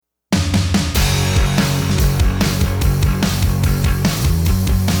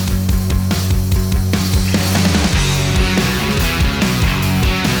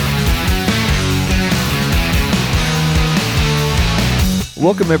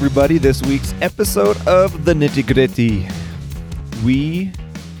Welcome, everybody, this week's episode of The Nitty Gritty. We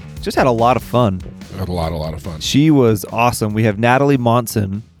just had a lot of fun. Had a lot of fun. She was awesome. We have Natalie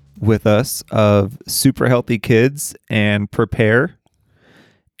Monson with us of Super Healthy Kids and Prepear.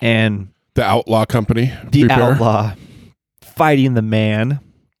 And The Outlaw Company. The Prepear. Outlaw. Fighting the man.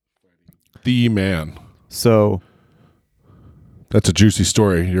 The man. So that's a juicy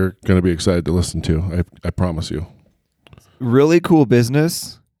story you're going to be excited to listen to. I promise you. really cool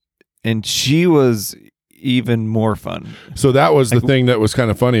business. And she was even more fun. So that was the thing that was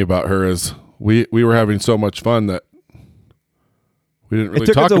kind of funny about her is we were having so much fun that we didn't really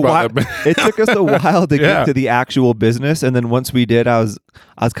talk about it. It took us a while to get to the actual business. And then once we did, I was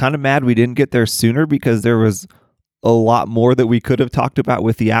kind of mad we didn't get there sooner because there was a lot more that we could have talked about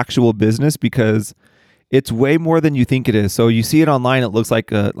with the actual business because it's way more than you think it is. So you see it online, it looks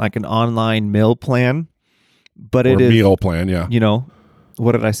like an online meal plan, but it is meal plan, yeah. You know,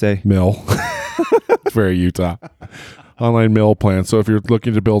 what did I say? Mill. It's very Utah. Online meal plan. So if you're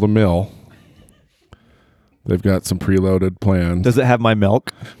looking to build a mill, they've got some preloaded plans. Does it have my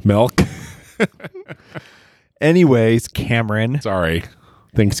milk? Milk? Anyways, Cameron. Sorry.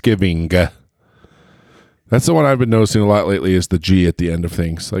 Thanksgiving. That's the one I've been noticing a lot lately is the G at the end of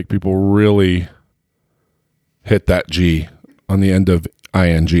things. Like people really hit that G on the end of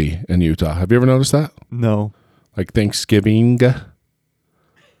ing in Utah. Have you ever noticed that? No. Like Thanksgiving.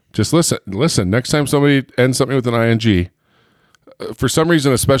 Just listen. Next time somebody ends something with an ing, for some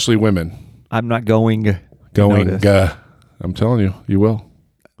reason, especially women. I'm not going. I'm telling you, you will.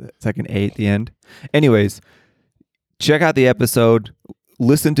 It's like an A at the end. Anyways, check out the episode.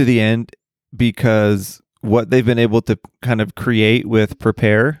 Listen to the end because what they've been able to kind of create with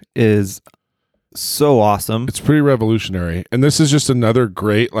Prepear is so awesome. It's pretty revolutionary. And this is just another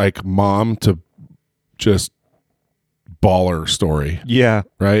great like mom to just baller story. Yeah.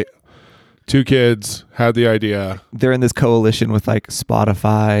 Right? 2 kids had the idea. They're in this coalition with like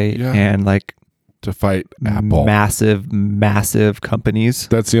Spotify and like to fight Apple. Massive companies.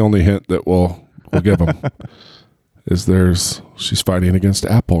 That's the only hint that we'll give them. She's fighting against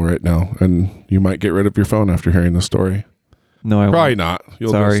Apple right now, and you might get rid of your phone after hearing the story. No, I probably won't. not.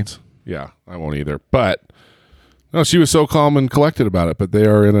 Sorry. I won't either. But no, she was so calm and collected about it. But they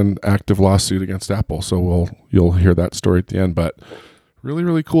are in an active lawsuit against Apple, so you'll hear that story at the end. But really,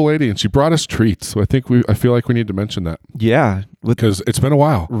 really cool lady, and she brought us treats. So I feel like we need to mention that. Yeah, because it's been a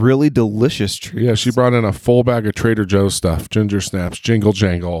while. Really delicious treats. Yeah, she brought in a full bag of Trader Joe's stuff: ginger snaps, jingle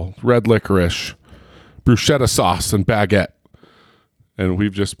jangle, red licorice, bruschetta sauce, and baguette. And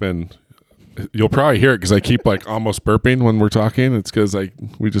we've just been, you'll probably hear it because I keep like almost burping when we're talking. It's because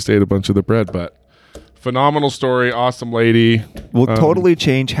we just ate a bunch of the bread, but phenomenal story. Awesome lady. Will totally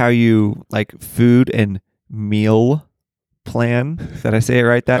change how you like food and meal plan. Did I say it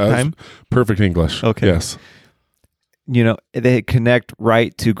right that time? Perfect English. Okay. Yes. You know, they connect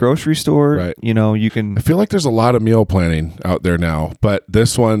right to grocery store. Right. You know, you can. I feel like there's a lot of meal planning out there now, but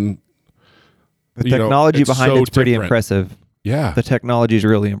this one, the technology behind it's pretty different. Impressive. Yeah. The technology is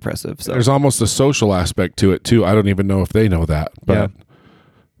really impressive. So there's almost a social aspect to it too. I don't even know if they know that, but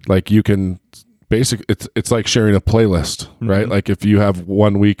like you can it's like sharing a playlist, right? Like if you have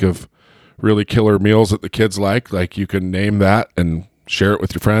 1 week of really killer meals that the kids like you can name that and share it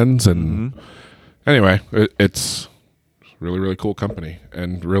with your friends. And anyway, it's really, really cool company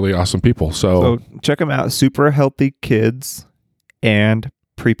and really awesome people. So check them out. Super Healthy Kids and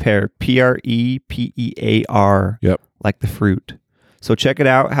Prepear. Prepear. Yep. Like the fruit. So check it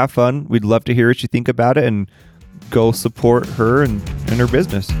out. Have fun. We'd love to hear what you think about it and go support her and her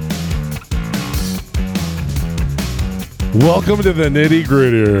business. Welcome to the Nitty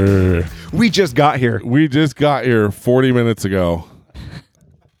Gritty. We just got here. 40 minutes ago.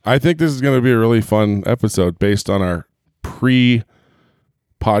 I think this is going to be a really fun episode based on our pre-podcast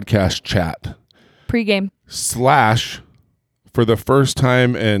chat. Pre-game. / for the first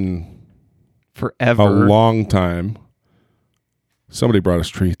time in forever, a long time, somebody brought us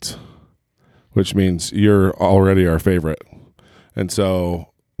treats, which means you're already our favorite. And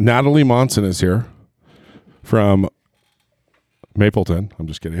so Natalie Monson is here from Mapleton. I'm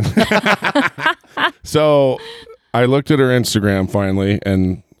just kidding. So I looked at her Instagram finally,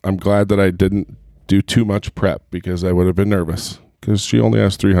 and I'm glad that I didn't do too much prep because I would have been nervous because she only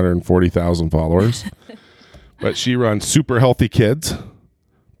has 340,000 followers. But she runs Super Healthy Kids,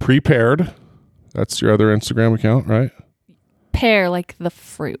 Prepared. That's your other Instagram account, right? Pear, like the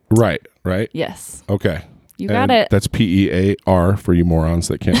fruit. Right. Yes. Okay. You got it. That's Pear for you morons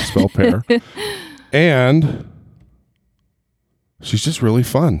that can't spell pear. And she's just really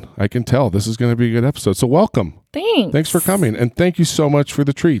fun. I can tell this is going to be a good episode. So welcome. Thanks for coming. And thank you so much for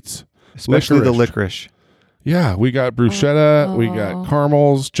the treats. Especially the licorice. Yeah, we got bruschetta, we got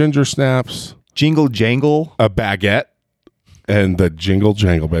caramels, ginger snaps, jingle jangle, a baguette, and the jingle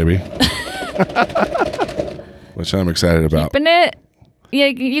jangle, baby. Which I'm excited about. Keeping it. Yeah,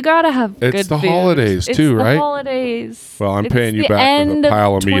 you gotta have good It's the food. holidays too, right? It's the holidays. Well, I'm It's paying you the back with end a of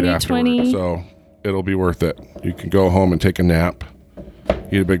pile of meat 2020. afterwards, so it'll be worth it. You can go home and take a nap,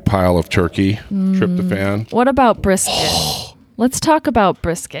 eat a big pile of turkey, tryptophan. What about brisket? Let's talk about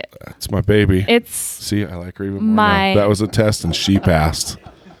brisket. That's my baby. It's See, I like her even more now. That was a test, and she passed.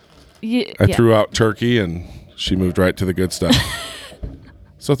 I threw out turkey, and she moved right to the good stuff.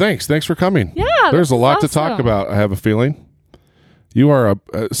 So thanks for coming. Yeah, there's a lot awesome. to talk about. I have a feeling. You are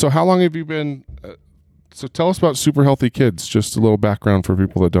so how long have you been? So tell us about Super Healthy Kids. Just a little background for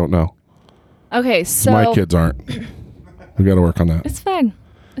people that don't know. Okay, so My kids aren't. We got to work on that. It's fine.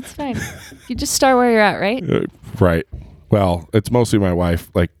 You just start where you're at, right? Right. Well, it's mostly my wife.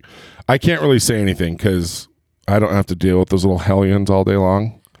 Like, I can't really say anything because I don't have to deal with those little hellions all day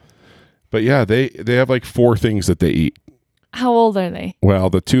long. But yeah, they have like 4 things that they eat. How old are they? Well,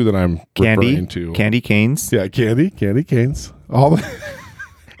 the 2 that I'm referring to. Candy canes. Yeah, candy canes. All the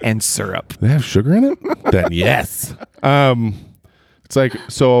and syrup. They have sugar in it? Then yes. It's like,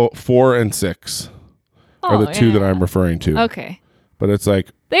 so 4 and 6 are the 2 that I'm referring to. Okay. But it's like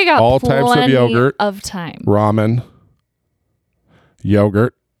They got all types of yogurt, of time. ramen,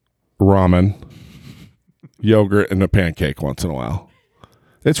 yogurt, and a pancake once in a while.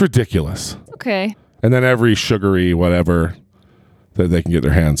 It's ridiculous. Okay. And then every sugary whatever that they can get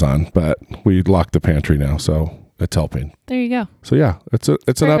their hands on. But we locked the pantry now, so it's helping. There you go. So yeah, it's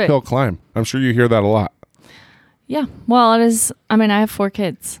an uphill climb. I'm sure you hear that a lot. Yeah. Well, it is. I mean, I have 4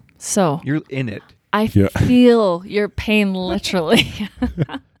 kids, so You're in it. I feel your pain literally.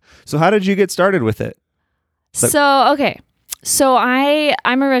 So how did you get started with it? So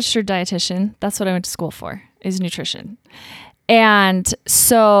I'm a registered dietitian. That's what I went to school for, is nutrition. And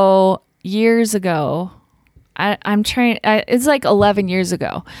so years ago, it's like 11 years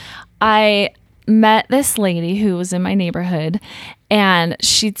ago, I met this lady who was in my neighborhood, and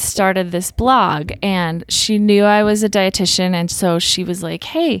she'd started this blog, and she knew I was a dietitian. And so she was like,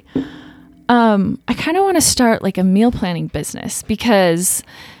 hey, I kind of want to start like a meal planning business, because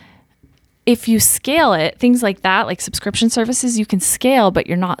if you scale it, things like that, like subscription services, you can scale, but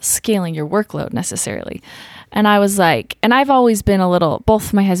you're not scaling your workload necessarily. And I was like, and I've always been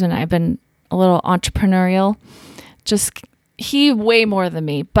both my husband and I have been a little entrepreneurial. He way more than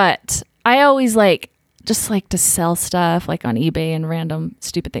me, but I always just like to sell stuff like on eBay and random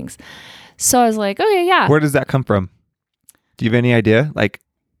stupid things. So I was like, okay, yeah. Where does that come from? Do you have any idea?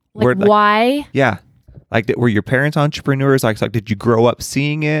 Why? Yeah. Like, were your parents entrepreneurs? Like, did you grow up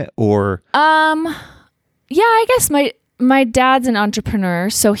seeing it, or? Yeah, I guess my dad's an entrepreneur.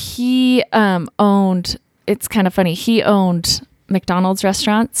 So he owned, it's kind of funny, he owned McDonald's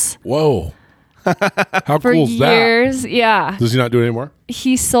restaurants. Whoa. How for cool is that? years. Yeah. Does he not do it anymore?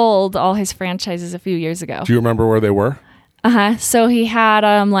 He sold all his franchises a few years ago. Do you remember where they were? So he had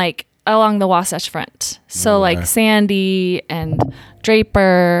like along the Wasatch Front. So like Sandy and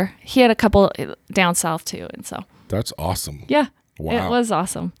Draper. He had a couple down south too, and so that's awesome. Yeah. Wow. It was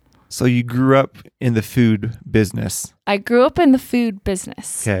awesome. So you grew up in the food business. I grew up in the food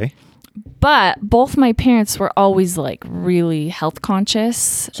business. Okay. But both my parents were always like really health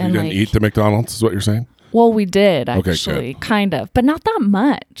conscious. So you didn't eat the McDonald's, is what you're saying? Well, we did Okay, actually, good. kind of, but not that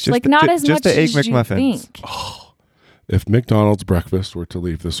much. Just not the- as just much the Egg as you McMuffins. think. If McDonald's breakfast were to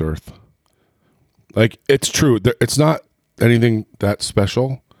leave this earth, like, it's true. It's not anything that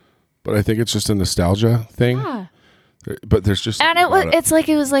special, but I think it's just a nostalgia thing. Yeah. But there's just And it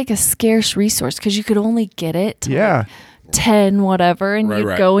was like a scarce resource because you could only get it to Yeah. 10 whatever, and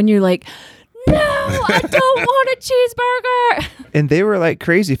you'd go and you're like, no, I don't want a cheeseburger. And they were like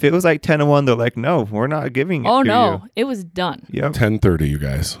crazy. If it was like 10-1, they're like, no, we're not giving it Oh to no, it was done. you. Yep. 10:30, you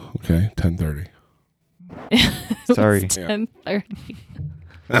guys. Okay, 10:30. Sorry. 10:30.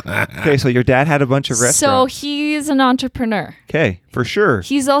 Okay, so your dad had a bunch of So restaurants. he's an entrepreneur. Okay, for sure.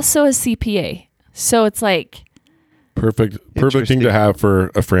 He's also a CPA. So it's like, Perfect thing Interesting. to have for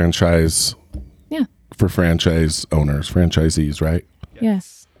a franchise. yeah, For franchise owners, franchisees, right?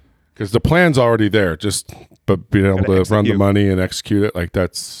 yes. Because the plan's already there. But being able Gotta to run the execute. money and execute it, like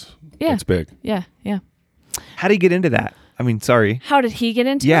that's big. Yeah. How do you get into that? I mean, sorry. How did he get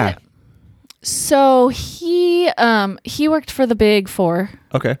into Yeah. it? So he worked for the Big Four,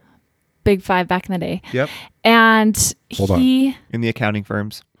 Okay. Big Five back in the day. Yep. And Hold on. he In the accounting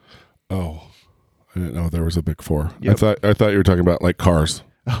firms. Oh, I didn't know there was a big four. Yep. I thought you were talking about like cars,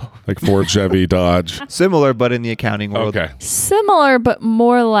 like Ford, Chevy, Dodge. Similar, but in the accounting world. Okay. Similar, but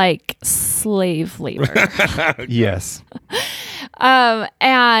more like slave labor. Yes.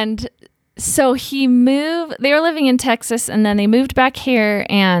 And so they were living in Texas, and then they moved back here,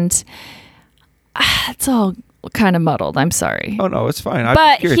 and it's all kind of muddled. I'm sorry. Oh, no, it's fine.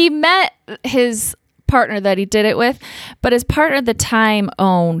 But he met his partner that he did it with, but his partner at the time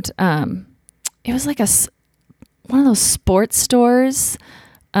owned, it was like one of those sports stores.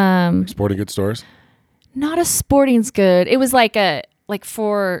 Sporting goods stores? Not a sporting's good. It was like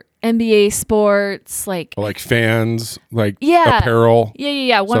for NBA sports, like fans, apparel.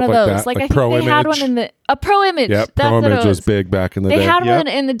 Yeah. One of like those. that. Like I Pro think they had one in a Pro Image. Yeah, That's Pro what Image it was big back in the day. They had one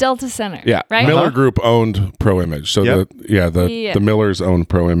in the Delta Center. Yeah, right. Miller Group owned Pro Image, so the Millers owned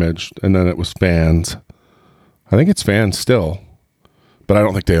Pro Image, and then it was Fans. I think it's Fans still, but I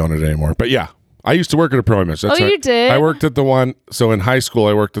don't think they own it anymore. But yeah, I used to work at a Pro Image. That's you did? I worked at the one. So in high school,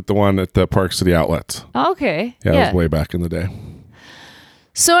 I worked at the one at the Park City Outlets. Okay. Yeah, it was way back in the day.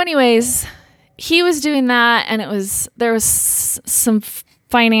 So, anyways, he was doing that, and there was some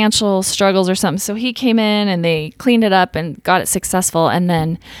financial struggles or something. So he came in and they cleaned it up and got it successful, and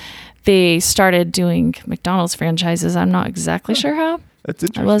then they started doing McDonald's franchises. I'm not exactly sure how. That's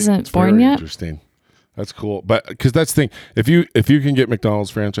interesting. I wasn't born yet. Interesting. That's cool. But because that's the thing, if you can get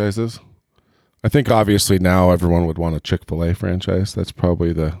McDonald's franchises, I think obviously now everyone would want a Chick-fil-A franchise. That's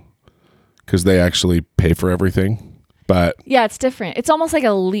probably because they actually pay for everything. But yeah, it's different. It's almost like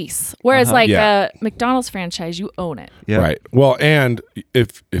a lease. Whereas a McDonald's franchise, you own it. Yeah. Right. Well, and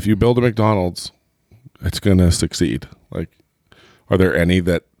if you build a McDonald's, it's going to succeed. Like, are there any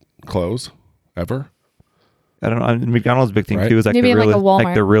that close ever? I don't know. McDonald's big thing Right. too is Maybe like a Walmart.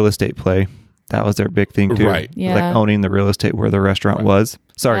 like the real estate play. That was their big thing too. Right. Yeah. Like owning the real estate where the restaurant was.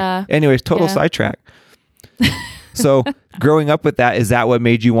 Sorry. Yeah. Anyways, total Yeah. sidetrack. So growing up with that, is that what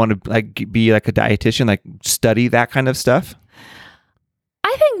made you want to be like a dietitian, like study that kind of stuff?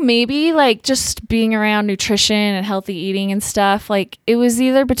 I think maybe like just being around nutrition and healthy eating and stuff, like it was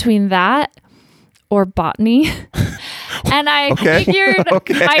either between that or botany. And I figured,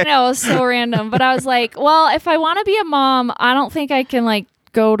 I know, so random, but I was like, well, if I want to be a mom, I don't think I can like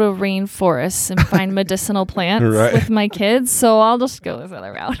go to rainforests and find medicinal plants with my kids. So I'll just go this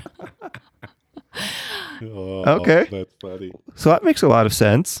other route. Okay. That's funny. So that makes a lot of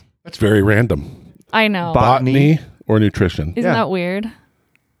sense. That's very random. I know. Botany or nutrition. Isn't that weird?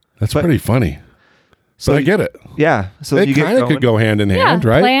 That's pretty funny. So but I get it. Yeah. So They kind of could go hand in hand,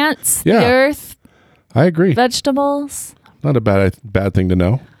 right? Plants, Yeah. the earth, I agree. vegetables. Not a bad thing to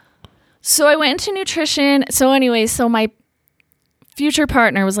know. So I went into nutrition. So anyway, so my future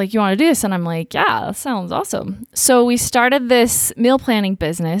partner was like, you want to do this? And I'm like, yeah, that sounds awesome. So we started this meal planning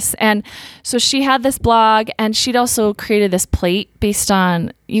business. And so she had this blog, and she'd also created this plate based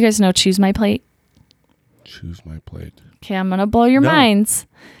on, you guys know Choose My Plate? Choose My Plate. Okay, I'm going to blow your minds.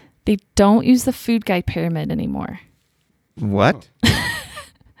 They don't use the food guide pyramid anymore. What?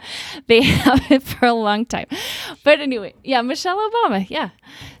 They have it for a long time. But anyway, yeah, Michelle Obama, yeah.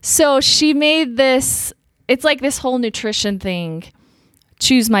 So she made this, it's like this whole nutrition thing,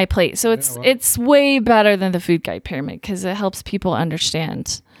 Choose My Plate. So it's way better than the food guide pyramid because it helps people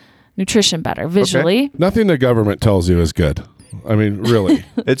understand nutrition better visually. Okay. Nothing the government tells you is good. I mean, really.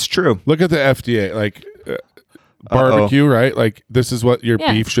 It's true. Look at the FDA, like barbecue, right? Like this is what your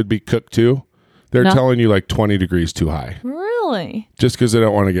beef should be cooked to. They're telling you like 20 degrees too high. Really? Just because they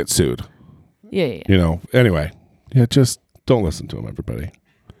don't want to get sued. Yeah. You know, anyway. Yeah, just don't listen to them, everybody.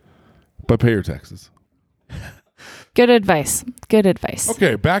 But pay your taxes. Good advice. Good advice.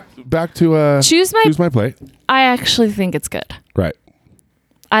 Okay, back to Choose My Plate. I actually think it's good. Right.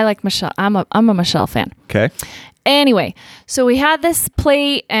 I like Michelle. I'm a Michelle fan. Okay. Anyway, so we had this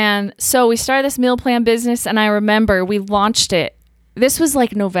plate, and so we started this meal plan business, and I remember we launched it. This was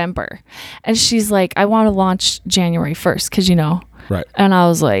like November, and she's like, I want to launch January 1st because, you know. Right. And I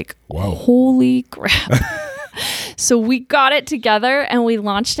was like, whoa. Holy crap. So we got it together and we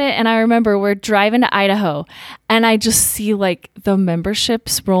launched it. And I remember we're driving to Idaho, and I just see like the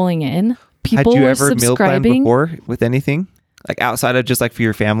memberships rolling in. People Had you were ever meal planned subscribing. before with anything? Like outside of just like for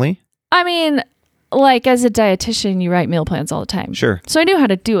your family? I mean, like as a dietitian, you write meal plans all the time. Sure. So I knew how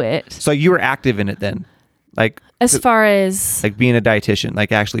to do it. So you were active in it then? Like As far as like being a dietitian,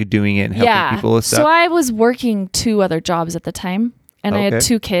 like actually doing it and helping people with stuff? So I was working 2 other jobs at the time, and I had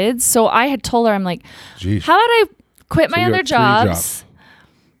 2 kids. So I had told her, I'm like, Jeez. how about I quit my you other had 3 jobs?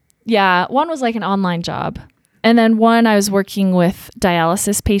 Yeah. One was like an online job. And then one I was working with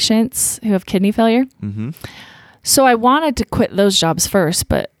dialysis patients who have kidney failure. Mm-hmm. So I wanted to quit those jobs first,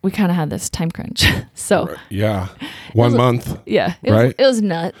 but we kind of had this time crunch. So yeah, 1 month. Yeah, right? It was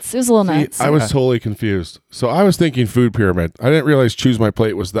nuts. It was a little nuts. I was totally confused. So I was thinking food pyramid. I didn't realize Choose My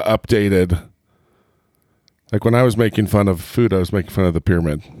Plate was the updated. Like when I was making fun of food, I was making fun of the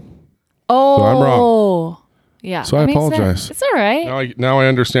pyramid. Oh, so I'm wrong. Yeah. So I apologize. It's all right. Now I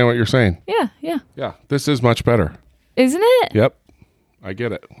understand what you're saying. Yeah. Yeah, this is much better. Isn't it? Yep, I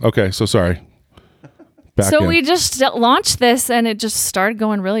get it. Okay, so sorry. So we just launched this, and it just started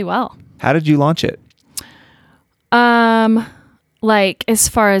going really well. How did you launch it? Like as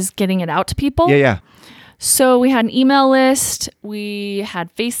far as getting it out to people? Yeah. So we had an email list. We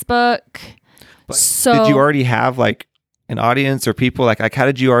had Facebook. So did you already have like an audience or people? Like how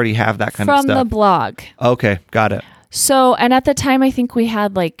did you already have that kind of stuff? From the blog. Okay, got it. So, and at the time, I think we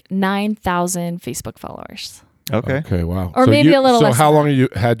had like 9,000 Facebook followers. Okay, wow. Or maybe a little less. So how long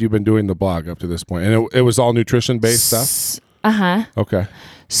had you been doing the blog up to this point? And it was all nutrition-based stuff? Uh-huh. Okay.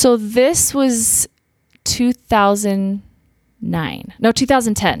 So this was 2009. No,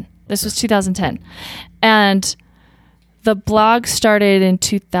 2010. This was 2010. And the blog started in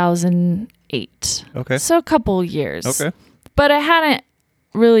 2008. Okay. So a couple years. Okay. But I hadn't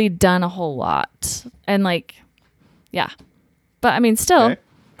really done a whole lot. And like, yeah. But I mean, still. Okay.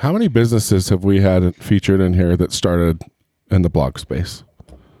 How many businesses have we had featured in here that started in the blog space?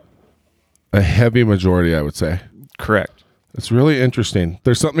 A heavy majority, I would say. Correct. It's really interesting.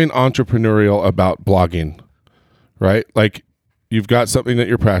 There's something entrepreneurial about blogging, right? Like you've got something that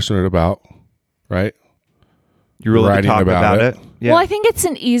you're passionate about, right? You're willing to talk about it. Yeah. Well, I think it's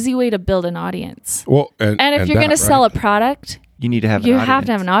an easy way to build an audience. Well, and if you're going to sell a product, you need to have you have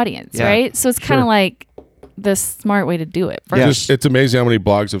to have an audience, right? So it's kind of like the smart way to do it. It's amazing how many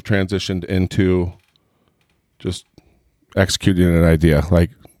blogs have transitioned into just executing an idea,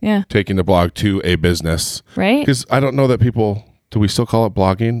 like taking the blog to a business, right? Because I don't know that people, do we still call it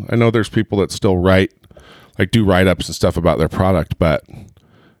blogging? I know there's people that still do write-ups and stuff about their product, but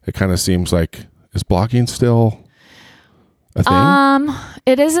it kind of seems like, is blogging still a thing?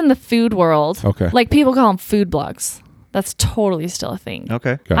 It is in the food world. Okay. Like people call them food blogs. That's totally still a thing.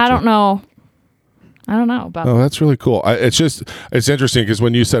 Okay. Gotcha. I don't know about that. That's really cool. It's interesting because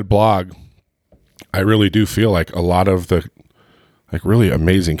when you said blog, I really do feel like a lot of the like really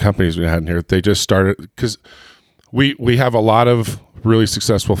amazing companies we had in here, they just started because we have a lot of really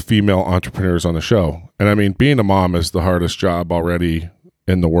successful female entrepreneurs on the show. And I mean, being a mom is the hardest job already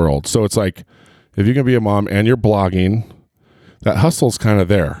in the world. So it's like, if you can be a mom and you're blogging, that hustle's kind of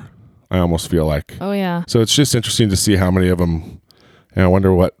there. I almost feel like. Oh yeah. So it's just interesting to see how many of them, and I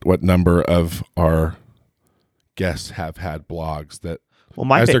wonder what number of our guests have had blogs that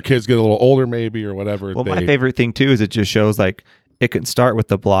as their kids get a little older maybe or whatever. Well, my favorite thing too is it just shows like it can start with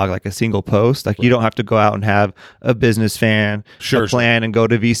the blog, like a single post. Like you don't have to go out and have a business plan, plan and go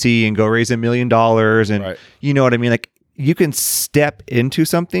to VC and go raise $1 million. And you know what I mean? Like you can step into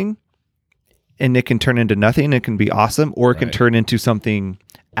something and it can turn into nothing. It can be awesome, or it can turn into something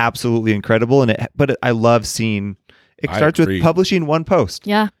absolutely incredible. But I love seeing it starts with publishing one post.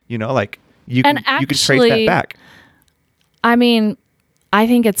 Yeah. You know, like you can trace that back. I mean, I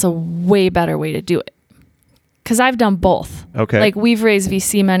think it's a way better way to do it. Because I've done both. Okay. Like we've raised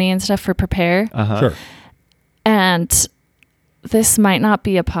VC money and stuff for Prepear. Uh-huh. Sure. And this might not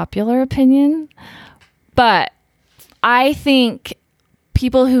be a popular opinion, but I think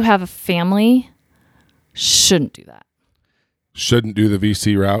people who have a family shouldn't do that. Shouldn't do the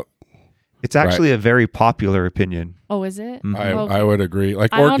VC route. It's actually a very popular opinion. Oh, is it? Mm-hmm. I would agree.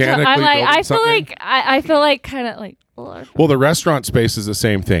 Like organically, I feel like kind of like. Well, the restaurant space is the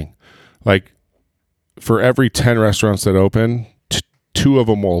same thing. Like for every 10 restaurants that open, 2 of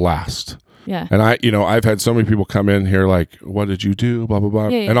them will last. Yeah. And I've had so many people come in here like, what did you do? Blah, blah, blah.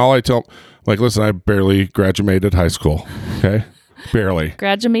 Yeah. And all I tell them, like, listen, I barely graduated high school. Okay. Barely.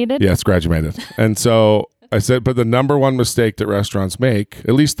 Graduated? Yes, graduated. And so I said, but the number one mistake that restaurants make,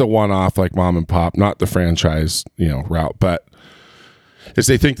 at least the one-off like mom and pop, not the franchise, route, but is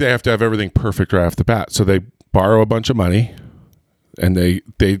they think they have to have everything perfect right off the bat. So they borrow a bunch of money and they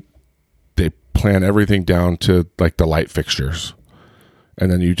plan everything down to like the light fixtures.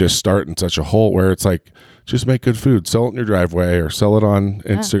 And then you just start in such a hole where it's like, just make good food, sell it in your driveway or sell it on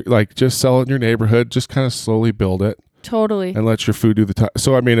Instagram, like just sell it in your neighborhood, just kind of slowly build it. Totally. And let your food do the time.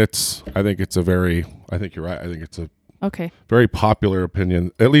 So, I mean, I think you're right. I think it's a very popular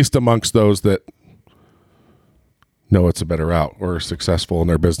opinion, at least amongst those that know it's a better route or are successful in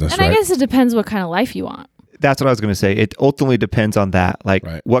their business. And I guess it depends what kind of life you want. That's what I was going to say. It ultimately depends on that. Like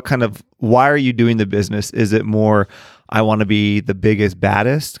why are you doing the business? Is it more, I want to be the biggest,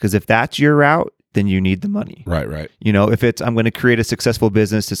 baddest? Because if that's your route, then you need the money. Right. You know, if it's I'm going to create a successful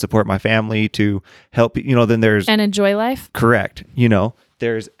business to support my family, to help, you know, then there's and enjoy life. Correct. You know,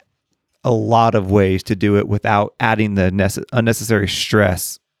 there's a lot of ways to do it without adding the unnecessary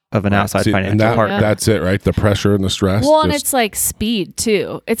stress of an outside financial partner. That's it, right? The pressure and the stress. Well, and it's like speed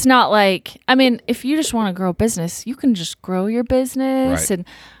too. It's not like, I mean, if you just want to grow a business, you can just grow your business and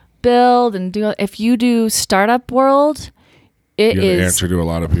build and do. If you do startup world, you're the answer to a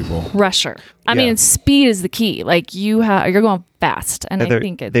lot of people. Pressure. I mean, speed is the key. Like you're going fast, and I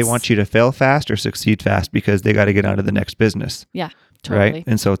think they want you to fail fast or succeed fast because they got to get on to the next business. Yeah, totally. Right,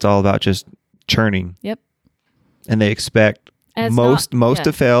 and so it's all about just churning. Yep. And they expect most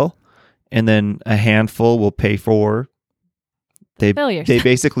to fail, and then a handful will pay for failures. They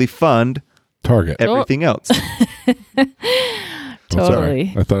basically fund Target everything else.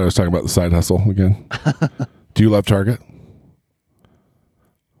 Totally. I thought I was talking about the side hustle again. Do you love Target?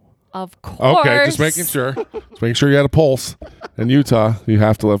 Of course. Okay, just making sure. Just making sure you had a pulse. In Utah, you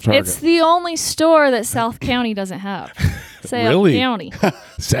have to love Target. It's the only store that South County doesn't have. Really? County.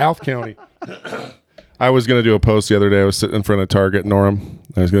 South County. I was going to do a post the other day. I was sitting in front of Target in Orem.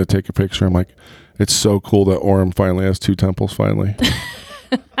 I was going to take a picture. I'm like, it's so cool that Orem finally has 2 temples finally.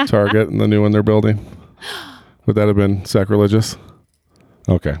 Target and the new one they're building. Would that have been sacrilegious?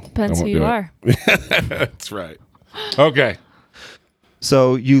 Okay. Depends who you are. That's right. Okay.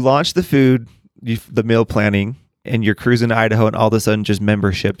 So you launched the food, the meal planning, and you're cruising to Idaho, and all of a sudden just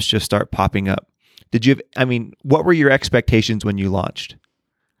memberships just start popping up. What were your expectations when you launched?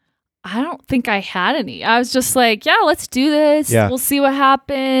 I don't think I had any. I was just like, yeah, let's do this. Yeah. We'll see what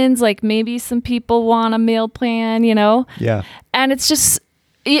happens. Like maybe some people want a meal plan, you know? Yeah. And it's just,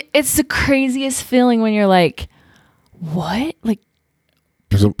 it's the craziest feeling when you're like, what? Like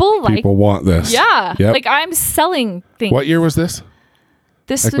people want this. Yeah. Yep. Like I'm selling things. What year was this?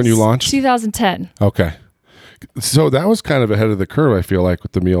 This was when you launched? 2010. Okay. So that was kind of ahead of the curve, I feel like,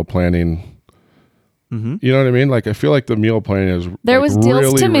 with the meal planning. Mm-hmm. You know what I mean? Like, I feel like the meal planning is There was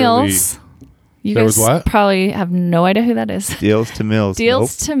Deals to Meals. You there guys was what? probably have no idea who that is. Deals to Meals.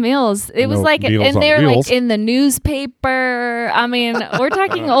 Deals to Meals. It was like, and they're like in the newspaper. I mean, we're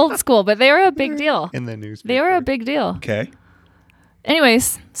talking old school, but they were a big deal. In the newspaper. They were a big deal. Okay.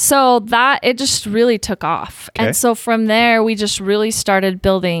 Anyways, so it just really took off. Okay. And so from there, we just really started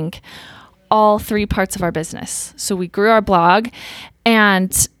building all 3 parts of our business. So we grew our blog,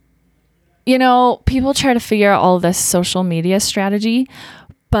 and, you know, people try to figure out all this social media strategy,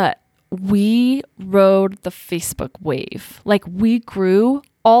 but we rode the Facebook wave. Like we grew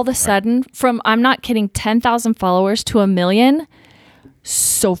all of a sudden from, I'm not kidding, 10,000 followers to 1 million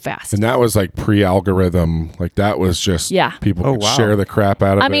so fast. And that was like pre-algorithm. Like that was just people could share the crap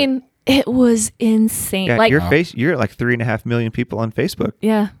out of it. I mean, it was insane. Yeah, like you're at like 3.5 million people on Facebook.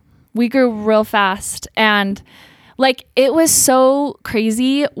 Yeah. We grew real fast, and like it was so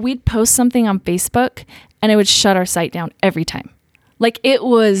crazy. We'd post something on Facebook and it would shut our site down every time. Like it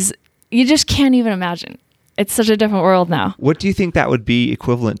was, you just can't even imagine. It's such a different world now. What do you think that would be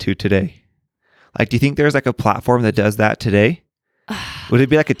equivalent to today? Like, do you think there's like a platform that does that today? Would it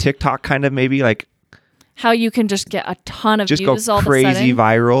be like a TikTok kind of, maybe like how you can just get a ton of just views go all crazy of a sudden?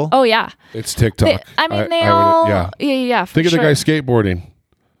 viral? Oh yeah, it's TikTok. They all yeah. Think of the guy skateboarding.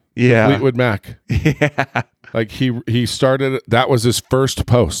 Yeah, Fleetwood Mac. Yeah, like he started. That was his first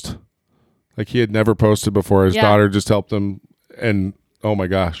post. Like he had never posted before. His daughter just helped him, and oh my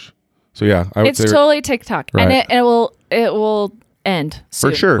gosh. So yeah, I would say it's totally TikTok, right. And it will end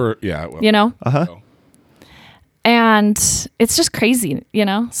soon. for sure. Yeah, it will. You know. So. And it's just crazy, you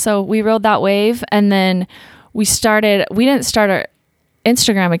know? So we rode that wave, and then we didn't start our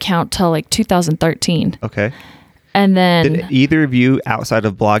Instagram account till like 2013. Okay. And then did either of you outside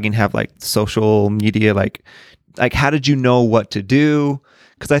of blogging have like social media, like how did you know what to do?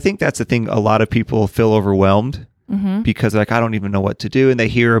 Because I think that's the thing. A lot of people feel overwhelmed because like, I don't even know what to do. And they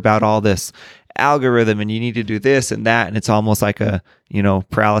hear about all this algorithm and you need to do this and that. And it's almost like a, you know,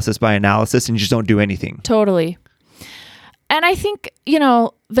 paralysis by analysis, and you just don't do anything. Totally. And I think, you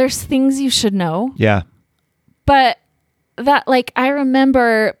know, there's things you should know. Yeah. But that, like, I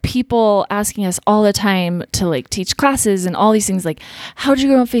remember people asking us all the time to like teach classes and all these things, like, how'd you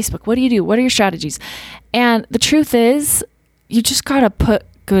grow on Facebook? What do you do? What are your strategies? And the truth is, you just got to put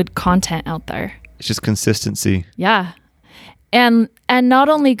good content out there. It's just consistency. Yeah. And not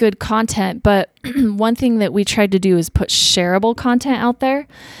only good content, but one thing that we tried to do is put shareable content out there.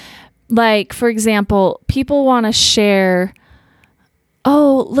 Like, for example, people want to share,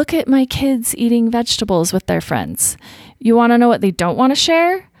 oh, look at my kids eating vegetables with their friends. You want to know what they don't want to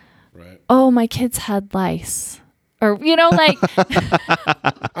share? Right. Oh, my kids had lice. Or, you know, like.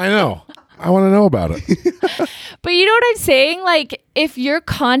 I know. I want to know know about it. But you know what I'm saying? Like, if your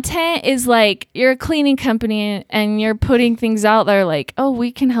content is like, you're a cleaning company and you're putting things out there like, oh,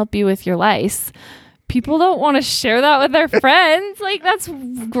 we can help you with your lice. People don't want to share that with their friends. Like, that's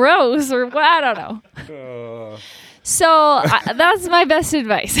gross or what? I don't know. So that's my best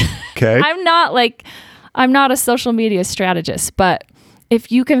advice. Okay. I'm not a social media strategist, but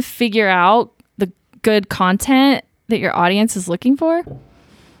if you can figure out the good content that your audience is looking for,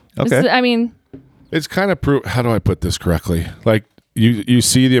 Okay. It's kind of how do I put this correctly? Like you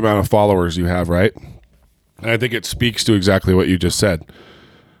see the amount of followers you have, right? And I think it speaks to exactly what you just said.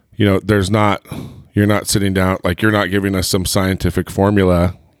 You know, you're not sitting down, like you're not giving us some scientific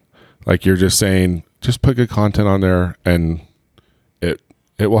formula. Like you're just saying, just put good content on there and it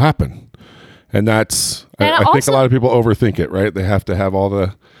will happen. And that's, I think a lot of people overthink it, right? They have to have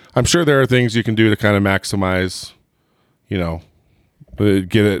I'm sure there are things you can do to kind of maximize, you know,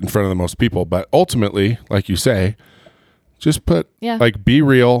 get it in front of the most people. But ultimately, like you say, just be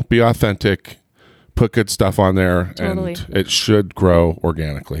real, be authentic, put good stuff on there, Totally. And it should grow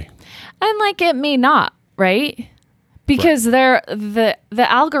organically. And like it may not, right? Because the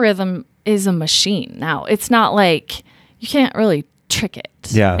algorithm is a machine now. It's not like you can't really trick it.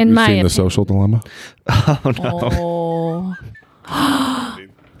 Yeah. In You've my seen opinion. The Social Dilemma? Oh, no. Oh.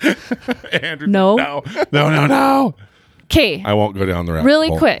 Andrew, No. No. Okay. I won't go down the rabbit Really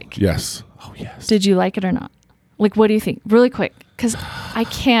hole. quick. Yes. Oh, yes. Did you like it or not? Like, what do you think? Really quick. Because I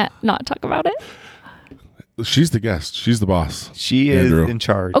can't not talk about it. She's the guest. She's the boss. She Andrew. is in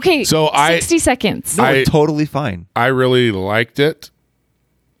charge. Okay. So 60 seconds. No, totally fine. I really liked it,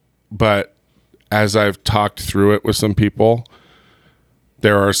 but as I've talked through it with some people,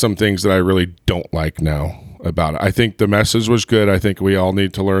 there are some things that I really don't like now about it. I think the message was good. I think we all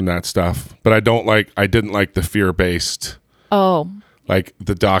need to learn that stuff, but I didn't like the fear-based. Oh. Like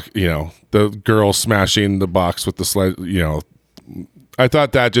the the girl smashing the box with the sled, I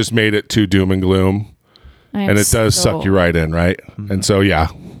thought that just made it too doom and gloom. And it does suck you right in, right? Mm-hmm. And so, I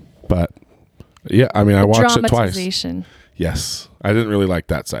watched it twice. Dramatization. Yes. I didn't really like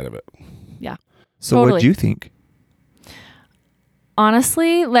that side of it. Yeah. So totally. what do you think?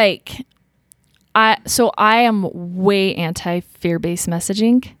 Honestly, I am way anti fear-based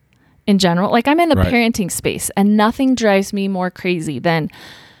messaging in general. Like, I'm in the parenting space, and nothing drives me more crazy than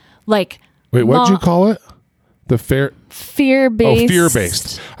Wait, what'd you call it? The fear-based. Oh,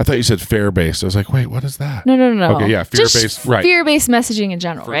 fear-based. I thought you said fair-based. I was like, wait, what is that? No. Okay, yeah, fear-based. Just right. Fear-based messaging in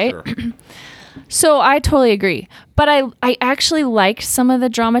general, For right? Sure. So I totally agree. But I actually liked some of the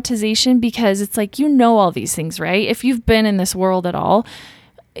dramatization because it's like, all these things, right? If you've been in this world at all,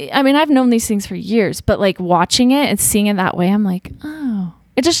 I've known these things for years, but like watching it and seeing it that way, I'm like, oh,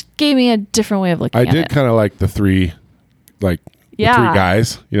 it just gave me a different way of looking at it. I did kind of like the three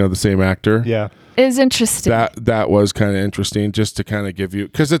guys, the same actor. Yeah. It was interesting. That was kind of interesting just to kind of give you,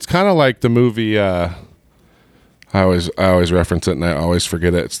 because it's kind of like the movie, I always reference it and I always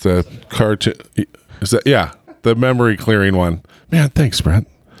forget it. It's the cartoon. Is that, the memory clearing one. Man, thanks, Brent.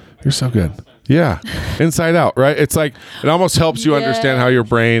 You're so good. Yeah. Inside Out, right? It's like, it almost helps you understand how your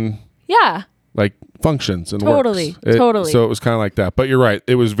brain functions and works. Totally. So it was kind of like that. But you're right.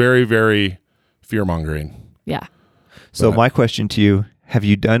 It was very, very fear-mongering. Yeah. So my question to you, have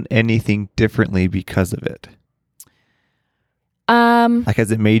you done anything differently because of it?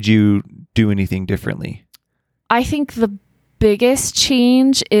 Has it made you do anything differently? I think the biggest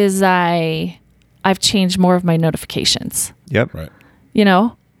change is I've changed more of my notifications. Yep. Right.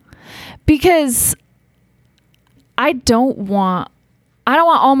 Because I don't want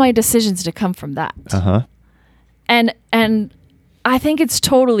all my decisions to come from that. Uh-huh. And I think it's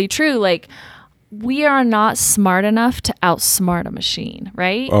totally true. Like, we are not smart enough to outsmart a machine,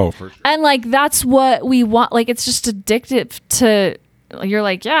 right? Oh, for sure. And that's what we want. Like, it's just addictive to, you're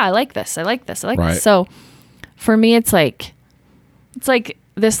like, yeah, I like this. I like this. Right. So for me, it's like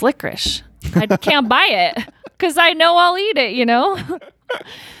this licorice. I can't buy it because I know I'll eat it,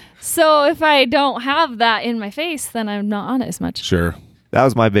 So if I don't have that in my face, then I'm not on it as much. Sure. That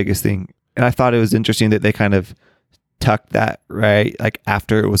was my biggest thing. And I thought it was interesting that they kind of tucked that right, like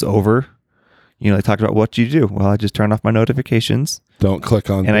after it was over. They talked about what you do. Well, I just turn off my notifications. Don't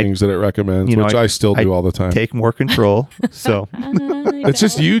click on things that it recommends, which I still do all the time. Take more control. So it's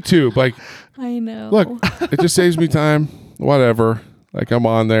just YouTube. Like, I know. Look, it just saves me time. Whatever. Like, I'm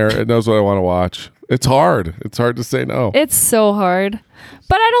on there. It knows what I want to watch. It's hard. It's hard to say no. It's so hard.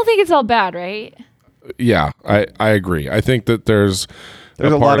 But I don't think it's all bad, right? Yeah, I agree. I think that there's a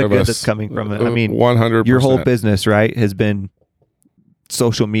lot of good that's coming from it. 100%. Your whole business, right, has been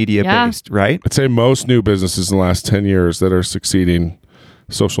social media based, right? I'd say most new businesses in the last 10 years that are succeeding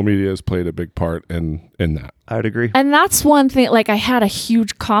social media has played a big part in that. I would agree. And that's one thing, like I had a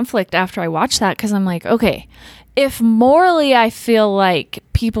huge conflict after I watched that because I'm like, okay, if morally I feel like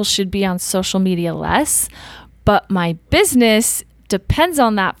people should be on social media less, but my business depends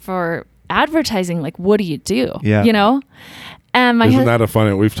on that for advertising, like what do you do? Yeah. You know? And Isn't that a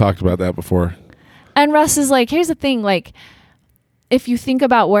funny? We've talked about that before. And Russ is like, here's the thing, like if you think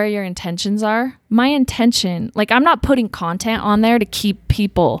about where your intentions are, my intention, like I'm not putting content on there to keep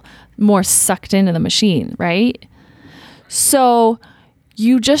people more sucked into the machine, right? So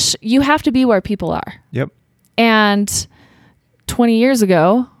you have to be where people are. Yep. And 20 years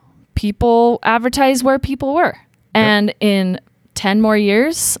ago, people advertised where people were. And in 10 more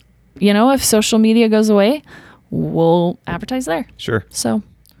years, you know, if social media goes away, we'll advertise there. Sure. So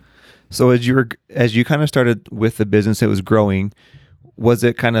as you kind of started with the business, it was growing. Was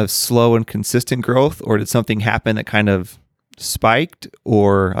it kind of slow and consistent growth, or did something happen that kind of spiked,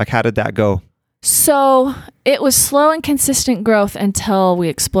 or like how did that go? So it was slow and consistent growth until we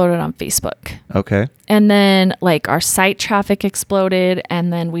exploded on Facebook. Okay. And then like our site traffic exploded,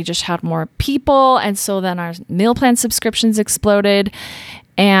 and then we just had more people. And so then our meal plan subscriptions exploded.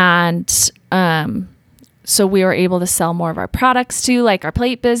 And so we were able to sell more of our products too, like our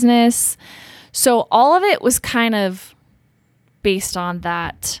plate business. So all of it was kind of based on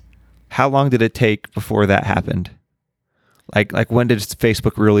that. How long did it take before that happened? Like when did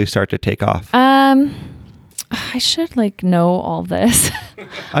Facebook really start to take off? I should like know all this.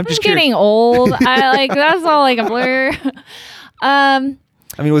 I'm just getting old. I like that's all like a blur.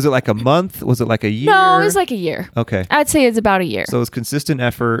 I mean, was it like a month? Was it like a year? No, it was like a year. Okay. I'd say it's about a year. So it was consistent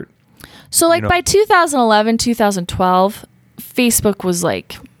effort. So like by 2011, 2012, Facebook was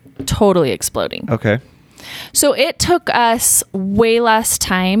like totally exploding. Okay. So it took us way less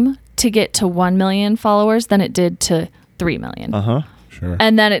time to get to 1 million followers than it did to 3 million. Uh-huh. Sure.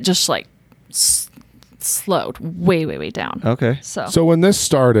 And then it just like slowed way down. Okay. So when this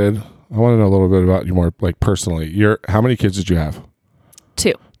started, I want to know a little bit about you more like personally. How many kids did you have?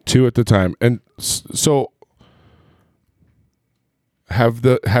 2. 2 at the time. And so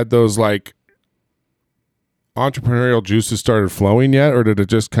had those like entrepreneurial juices started flowing yet, or did it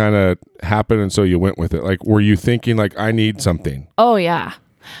just kind of happen and so you went with it? Like, were you thinking like, I need something? Oh yeah.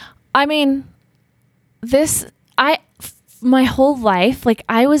 I mean, my whole life, like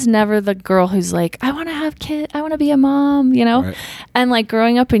I was never the girl who's like, I want to have kids, I want to be a mom, you know? Right. And like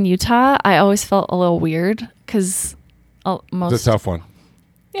growing up in Utah, I always felt a little weird because it's a tough one.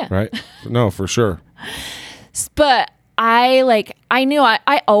 Yeah. Right? No, for sure. But I knew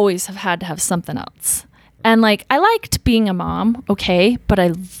I always have had to have something else. And like, I liked being a mom, okay, but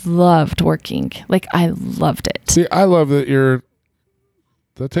I loved working. Like, I loved it. See, I love that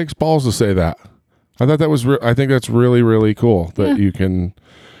that takes balls to say that. I thought that was, I think that's really, really cool that you can,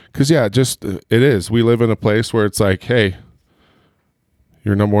 because it is. We live in a place where it's like, hey,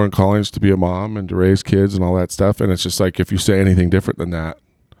 your number one calling is to be a mom and to raise kids and all that stuff. And it's just like, if you say anything different than that,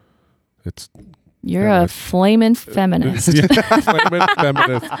 you're a flaming feminist. Flaming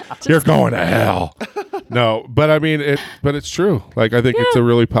feminist. You're going to hell. No, but I mean, it's true. Like, I think it's a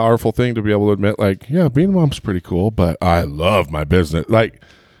really powerful thing to be able to admit, like, yeah, being a mom's pretty cool, but I love my business. Like,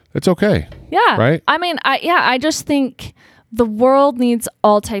 it's okay. Yeah. Right? I mean, I just think the world needs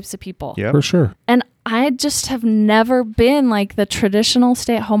all types of people. Yeah. For sure. And I just have never been like the traditional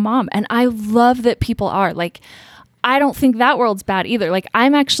stay-at-home mom. And I love that people are. Like, I don't think that world's bad either. Like,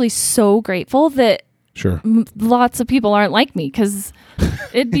 I'm actually so grateful that lots of people aren't like me, because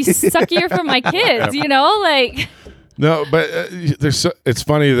it'd be suckier for my kids, you know? Like, no, but it's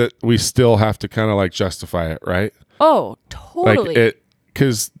funny that we still have to kind of like justify it, right? Oh, totally. Like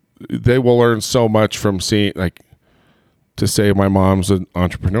because they will learn so much from seeing, like, to say my mom's an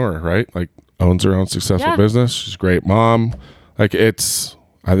entrepreneur, right? Like, owns her own successful business. She's a great mom. Like, I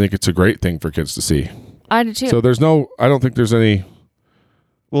think it's a great thing for kids to see. I do too. So I don't think there's any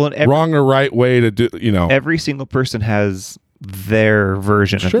wrong or right way to do, you know. Every single person has their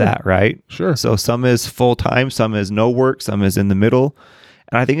version of that, right? Sure. So some is full-time, some is no work, some is in the middle.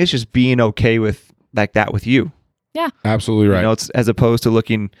 And I think it's just being okay with like that with you. Yeah. Absolutely right. You know, it's as opposed to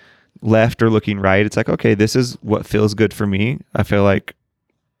looking left or looking right. It's like, okay, this is what feels good for me. I feel like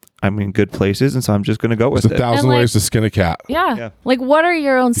I'm in good places, and so I'm just going to go with it. There's 1,000 ways to skin a cat. Yeah. Like, what are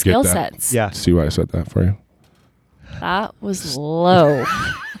your own skill sets? Yeah. See why I said that for you? That was low.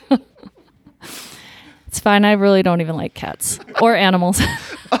 It's fine. I really don't even like cats or animals.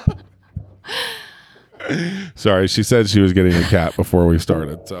 Sorry, she said she was getting a cat before we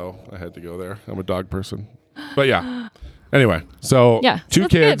started, so I had to go there. I'm a dog person. But yeah. Anyway, so 2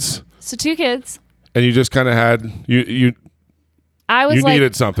 kids. Good. So 2 kids. And you just kind of had you I was you like,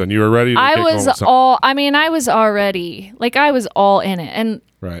 needed something. You were ready to I get going with was something. I was already, like, I was all in it. And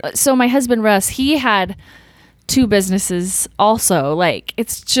Right. so my husband, Russ, he had 2 businesses also. Like, it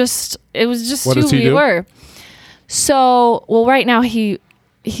was just What who does he we do? were. So, well, right now he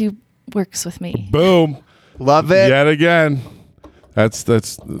works with me. Boom. Love it. Yet again. That's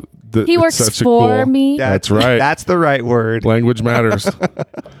He works such a for cool- me. That's right. That's the right word. Language matters.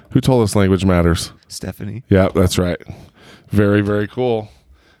 Who told us language matters? Stephanie. Yeah, that's right. Very, very cool.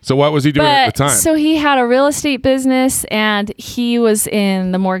 So what was he doing at the time? So he had a real estate business and he was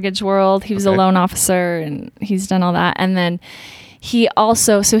in the mortgage world. He was a loan officer and he's done all that. And then he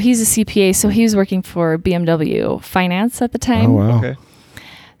also, so he's a CPA, so he was working for BMW Finance at the time. Oh, wow. Okay.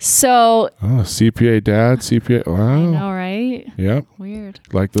 So, CPA dad, CPA. Wow. I know, right? Yep. Weird.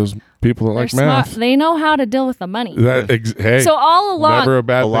 Like those people that They're like smart. math. They know how to deal with the money. Hey, So all along, never a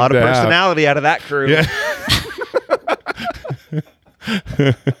bad A thing lot of to have. personality out of that crew. Yeah.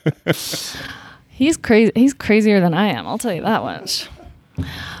 he's crazy. He's crazier than I am. I'll tell you that much.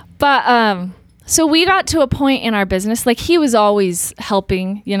 But so we got to a point in our business, like he was always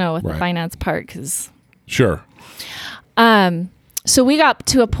helping, with the Right. finance part, because. Sure. So we got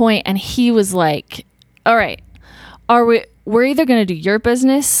to a point, and he was like, "All right, we're either going to do your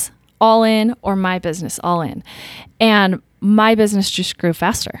business all in or my business all in," and my business just grew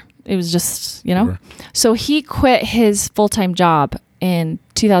faster. It was just, Sure. So he quit his full-time job in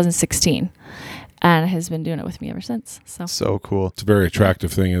 2016 and has been doing it with me ever since. So cool. It's a very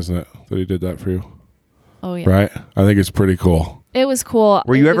attractive thing, isn't it, that he did that for you? Oh yeah. Right? I think it's pretty cool. It was cool.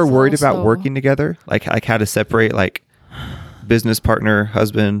 Were you It ever was worried about also- working together? Like how to separate like business partner,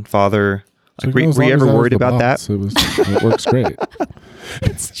 husband, father? Like, As were long you as ever I was worried the about boss, that? It works great.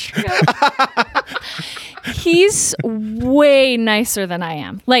 It's true. He's way nicer than I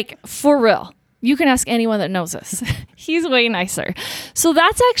am. Like, for real. You can ask anyone that knows us. He's way nicer. So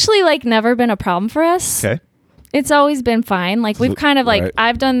that's actually like never been a problem for us. Okay. It's always been fine. Like we've kind of like, Right.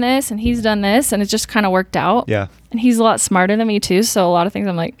 I've done this and he's done this and it just kind of worked out. Yeah. And he's a lot smarter than me too. So a lot of things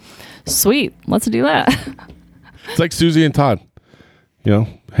I'm like, sweet, let's do that. It's like Susie and Todd.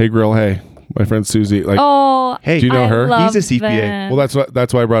 Hey girl, hey. My friend Susie. Like, Oh, Hey, do you know I her? love He's a CPA. them. well,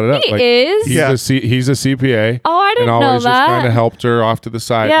 that's why I brought it up. He Like, is? He's Yeah. he's a CPA. Oh, I didn't and know always just that. kind of helped her off to the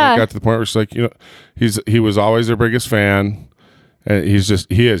side. Yeah. And it got to the point where she's like, he was always her biggest fan. And he's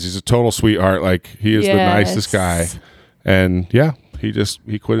a total sweetheart. Like he is the nicest guy. And yeah, he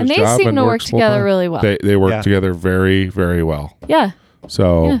quit And his they job seem and to work works together full-time. really well. They work Yeah. together very, very well. Yeah.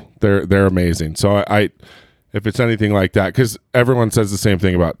 So they're amazing. So I if it's anything like that, because everyone says the same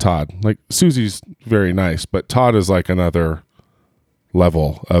thing about Todd. Like Susie's very nice, but Todd is like another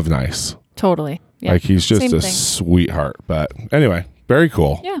level of nice. Totally. Yeah. Like he's just Same a thing. sweetheart. But anyway, very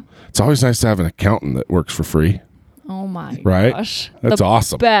cool. Yeah. It's always nice to have an accountant that works for free. Oh my Right? gosh. That's The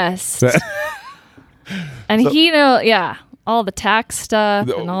awesome. Best. And all the tax stuff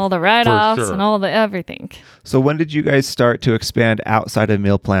and all the write-offs sure. and all the everything. So when did you guys start to expand outside of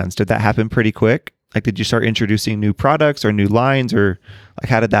meal plans? Did that happen pretty quick? Like, did you start introducing new products or new lines, or like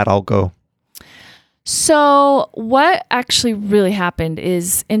how did that all go? So what actually really happened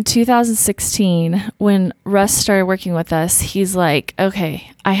is in 2016, when Russ started working with us, he's like,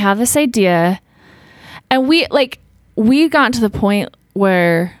 okay, I have this idea. And we got to the point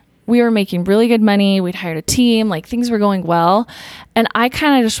where we were making really good money. We'd hired a team, like things were going well. And I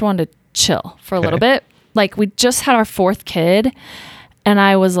kind of just wanted to chill for a little bit. Like we just had our 4th kid. And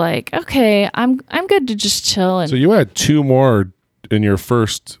I was like, okay, I'm good to just chill. And So you had 2 more in your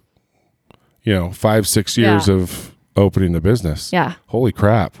first, 5-6 years Yeah. of opening the business. yeah, Holy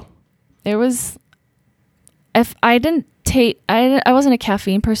crap. it was, if I didn't take, I wasn't a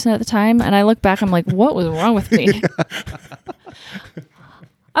caffeine person at the time. And I look back, I'm like, what was wrong with me?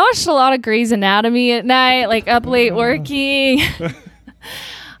 I watched a lot of Grey's Anatomy at night, like up late working.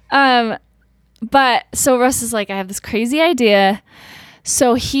 But so Russ is like, I have this crazy idea.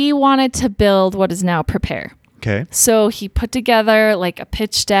 So he wanted to build what is now Prepear. Okay. So he put together like a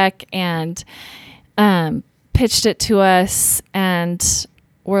pitch deck and pitched it to us, and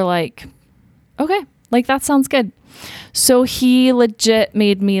we're like, okay, like that sounds good. So he legit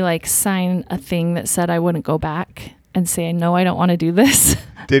made me like sign a thing that said I wouldn't go back and say, no, I don't want to do this.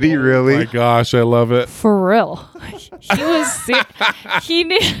 Did he Oh really? my gosh, I love it. For real. He was he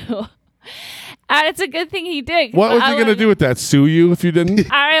knew. And it's a good thing he did. 'cause What was he I going to do with that? Sue you if you didn't?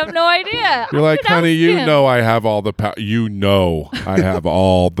 I have no idea. You're like, honey, you know I have all the power. You know I have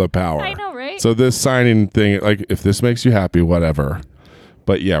all the power. I know, right? So this signing thing, like, if this makes you happy, whatever.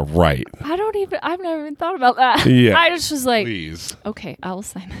 But yeah, right. I've never even thought about that. Yeah. I just was like, Please. okay, I will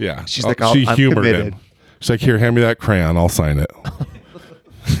sign it. Yeah. She's Oh, like, she I'm humored committed. him. She's like, here, hand me that crayon. I'll sign it.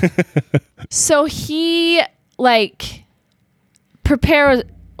 So he Prepear.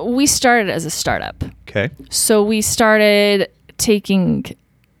 We started as a startup. Okay. So we started taking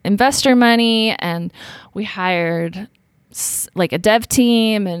investor money, and we hired a dev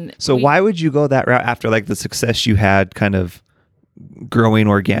team. And so why would you go that route after the success you had kind of growing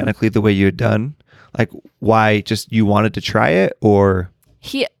organically the way you had done? Why just you wanted to try it, or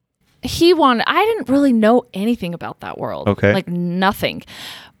he wanted, I didn't really know anything about that world. Okay. Nothing.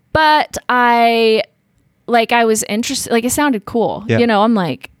 But I was interested, it sounded cool. Yeah. I'm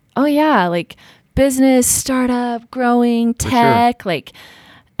like, oh yeah, business, startup, growing, tech,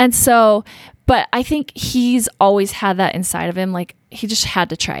 and so, but I think he's always had that inside of him. He just had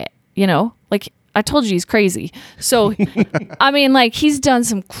to try it, I told you he's crazy. So, I mean, he's done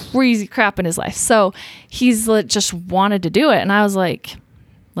some crazy crap in his life. So he's just wanted to do it. And I was like,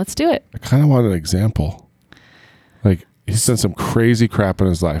 let's do it. I kind of want an example. He's done some crazy crap in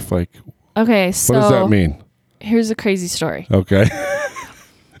his life. Okay, so what does that mean? Here's a crazy story. Okay.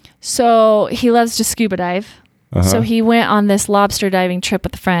 So he loves to scuba dive. Uh-huh. So he went on this lobster diving trip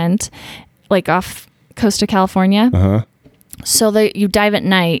with a friend, off coast of California. Uh-huh. So you dive at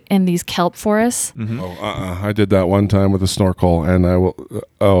night in these kelp forests. Mm-hmm. Oh, I did that one time with a snorkel, and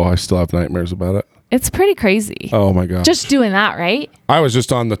I still have nightmares about it. It's pretty crazy. Oh my God. Just doing that, right? I was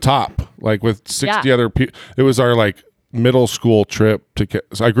just on the top, with 60 other people. It was our middle school trip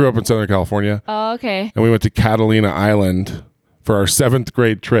so I grew up in Southern California. Oh, okay. And we went to Catalina Island for our 7th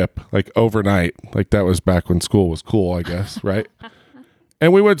grade trip, overnight. That was back when school was cool, I guess, right?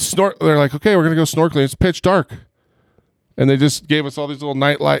 And we went they're like, okay, we're going to go snorkeling. It's pitch dark. And they just gave us all these little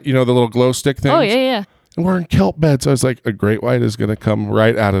night light, the little glow stick things. Oh, yeah. And we're in kelp beds. So I was like, a great white is going to come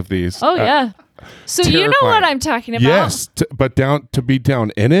right out of these. Oh, yeah. So terrifying. You know what I'm talking about. Yes, but to be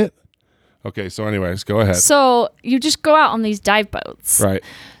down in it? Okay, so anyways, go ahead. So you just go out on these dive boats. Right.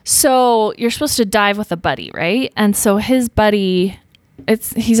 So you're supposed to dive with a buddy, right? And so his buddy,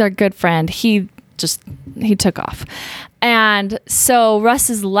 he's our good friend. He took off. And so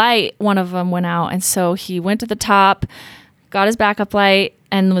Russ's light, one of them went out. And so he went to the top, got his backup light,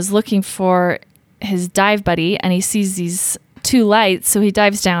 and was looking for his dive buddy. And he sees these 2 lights. So he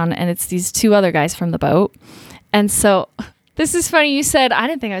dives down, and it's these 2 other guys from the boat. And so this is funny. You said, I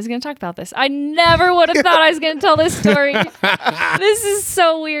didn't think I was going to talk about this. I never would have thought I was going to tell this story. This is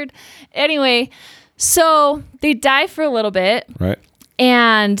so weird. Anyway, so they dive for a little bit. Right.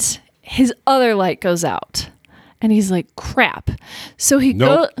 And his other light goes out. And he's like, crap. So he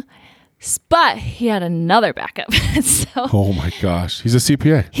goes, but he had another backup. So oh my gosh. He's a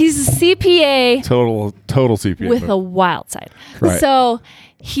CPA. He's a CPA. Total CPA. With a wild side. Right. So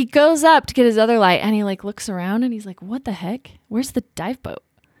he goes up to get his other light, and he looks around, and he's like, what the heck? Where's the dive boat?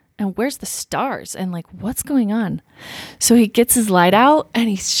 And where's the stars? And what's going on? So he gets his light out, and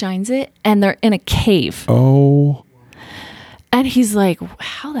he shines it, and they're in a cave. Oh. And he's like,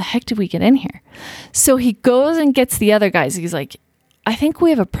 how the heck did we get in here? So he goes and gets the other guys. He's like, I think we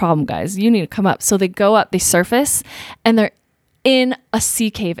have a problem, guys. You need to come up. So they go up, they surface, and they're in a sea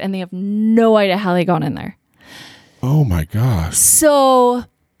cave, and they have no idea how they got in there. Oh my gosh. So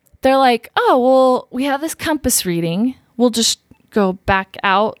they're like, oh, well, we have this compass reading. We'll just go back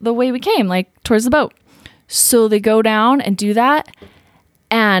out the way we came, towards the boat. So they go down and do that.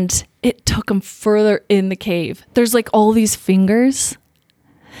 And it took them further in the cave. There's all these fingers.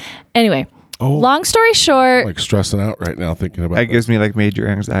 Anyway, long story short. I'm stressing out right now thinking about that. Gives me major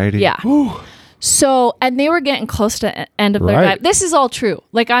anxiety. Yeah. So, and they were getting close to the end of their dive. This is all true.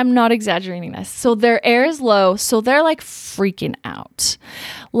 I'm not exaggerating this. So their air is low. So they're freaking out.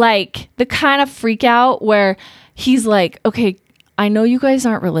 The kind of freak out where he's like, okay, I know you guys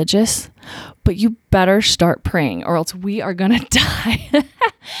aren't religious, but you better start praying or else we are going to die.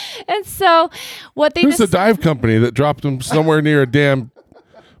 And so what they Who's the dive company that dropped them somewhere near a damn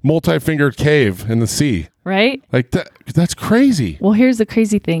multi-fingered cave in the sea? Right? That's crazy. Well, here's the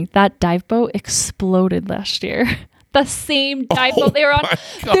crazy thing. That dive boat exploded last year. The same dive boat they were on.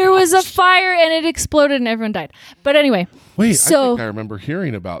 There was a fire and it exploded and everyone died. But anyway. Wait, I think I remember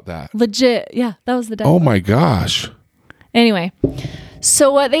hearing about that. Legit. Yeah, that was the dive boat. Oh my gosh. Anyway,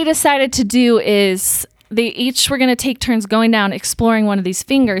 so what they decided to do is they each were going to take turns going down, exploring one of these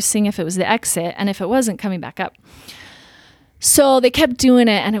fingers, seeing if it was the exit, and if it wasn't, coming back up. So they kept doing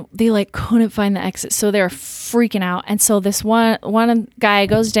it, and they couldn't find the exit. So they were freaking out. And so this one guy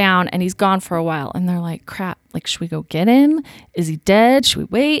goes down, and he's gone for a while. And they're like, crap, should we go get him? Is he dead? Should we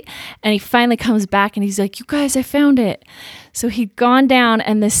wait? And he finally comes back, and he's like, you guys, I found it. So he'd gone down,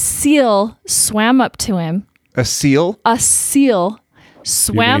 and this seal swam up to him. A seal? A seal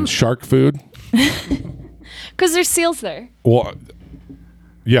swam. You mean shark food? Because there's seals there. Well,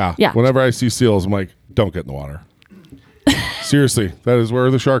 yeah. Yeah. Whenever I see seals, I'm like, don't get in the water. Seriously, that is where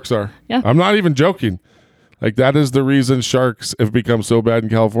the sharks are. Yeah. I'm not even joking. Like, that is the reason sharks have become so bad in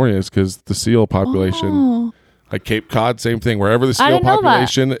California, is because the seal population. Oh. Like Cape Cod, same thing. Wherever the seal didn't know that.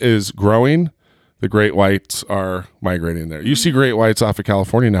 population is growing, the great whites are migrating there. You see great whites off of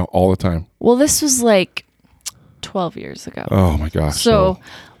California now all the time. Well, this was like 12 years ago. Oh, my gosh. So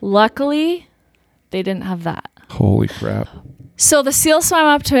luckily, they didn't have that. Holy crap. So the seal swam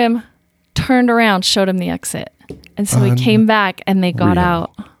up to him, turned around, showed him the exit. And so he came back and they got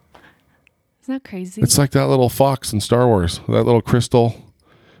out. Isn't that crazy? It's like that little fox in Star Wars. That little crystal.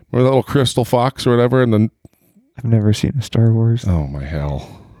 Remember that little crystal fox or whatever? And then, I've never seen a Star Wars. oh, my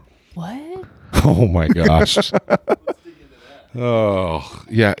hell. What? Oh, my gosh. Oh,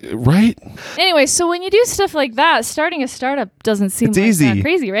 yeah. Right? Anyway, so when you do stuff like that, starting a startup doesn't seem It's like easy. that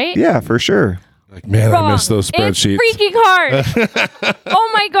crazy, right? Yeah, for sure. Like, man, Wrong. I miss those spreadsheets. It's freaking hard.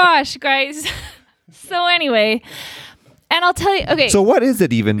 Oh my gosh, guys. So anyway, and I'll tell you, okay. So what is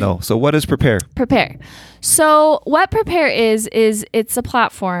it even though? So what is Prepear? Prepear. So what Prepear is it's a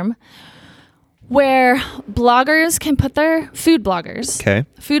platform where bloggers can put their food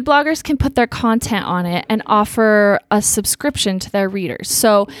bloggers can put their content on it and offer a subscription to their readers.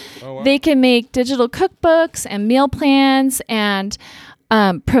 So they can make digital cookbooks and meal plans and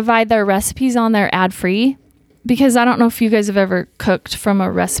provide their recipes on there ad free. Because I don't know if you guys have ever cooked from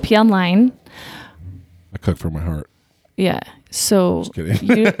a recipe online. I cook from my heart. Yeah. So Just kidding.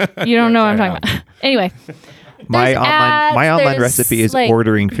 you don't know what I'm talking about. Anyway. My online there's recipe is like-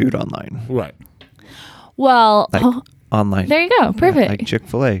 ordering food online. Right. Well, Like online. there you go. Perfect. Like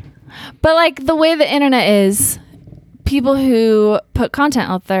Chick-fil-A. But like the way the internet is, people who put content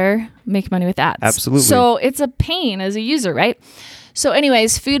out there make money with ads. Absolutely. So it's a pain as a user, right? So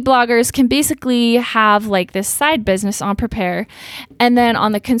anyways, food bloggers can basically have like this side business on Prepear. And then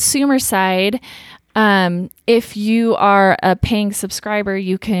on the consumer side, if you are a paying subscriber,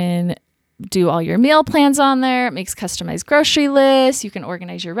 you can do all your meal plans on there. It makes customized grocery lists. You can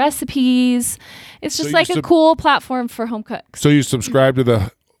organize your recipes. It's just So like a cool platform for home cooks. So you subscribe to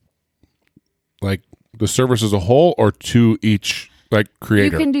the service as a whole or to each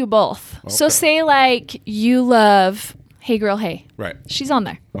creator? You can do both. Okay. So say like you love Hey Girl Hey. Right. She's on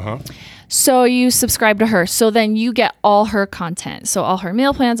there. Uh-huh. So you subscribe to her. So then you get all her content. So all her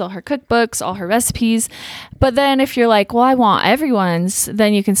meal plans, all her cookbooks, all her recipes. But then if you're like, well, I want everyone's,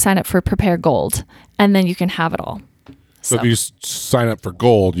 then you can sign up for Prepear Gold and then you can have it all. So if you sign up for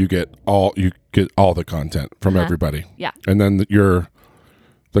Gold, you get all the content from everybody. Yeah. And then the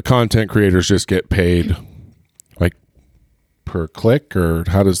content creators just get paid like per click, or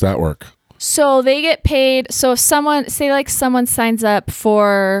how does that work? So they get paid. So if someone signs up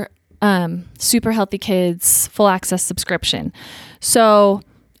for Super Healthy Kids full access subscription. So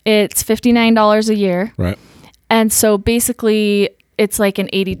it's $59 a year. Right. And so basically it's like an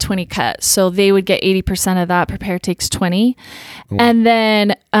 80-20 cut. So they would get 80% of that. Prepear takes 20. Oh. And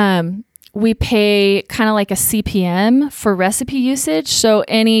then we pay kind of like a CPM for recipe usage. So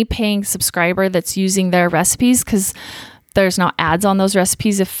any paying subscriber that's using their recipes, because there's not ads on those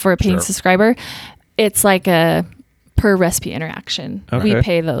recipes if for a paying subscriber, it's like a per recipe interaction. Okay. We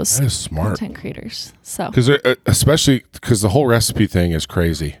pay those That is smart. content creators. So Because especially because the whole recipe thing is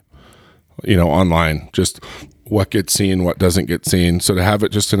crazy, online. Just what gets seen, what doesn't get seen. So to have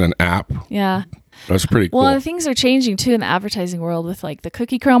it just in an app, yeah. that's pretty cool. Well, things are changing too in the advertising world with like the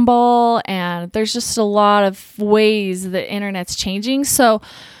cookie crumble, and there's just a lot of ways the internet's changing. So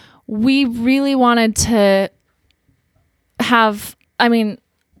we really wanted to have,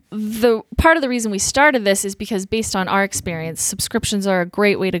 the part of the reason we started this is because based on our experience, subscriptions are a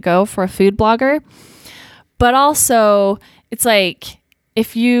great way to go for a food blogger. But also it's like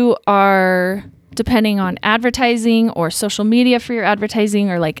if you are depending on advertising or social media for your advertising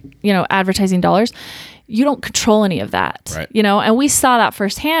or advertising dollars, you don't control any of that, right. And we saw that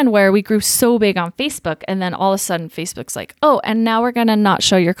firsthand where we grew so big on Facebook and then all of a sudden Facebook's like, oh, and now we're going to not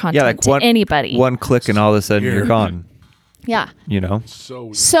show your content to anybody. One click and all of a sudden you're gone. Yeah.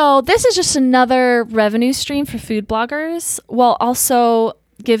 So this is just another revenue stream for food bloggers while also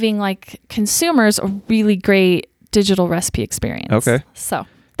giving like consumers a really great digital recipe experience. Okay. So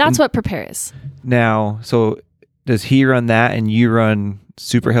that's what Prepear is. Now, so does he run that and you run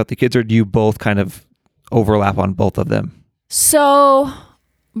Super Healthy Kids, or do you both kind of overlap on both of them? So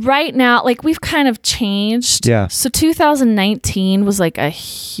right now, like we've kind of changed. Yeah. So 2019 was like a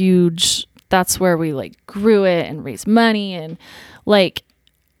huge, that's where we like grew it and raised money and like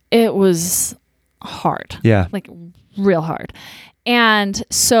it was hard. Yeah. Like real hard. And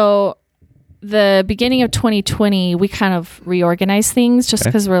so the beginning of 2020, we kind of reorganized things just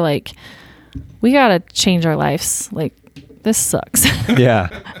because we're like, we got to change our lives. Like, this sucks. Yeah.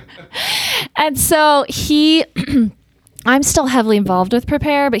 And so I'm still heavily involved with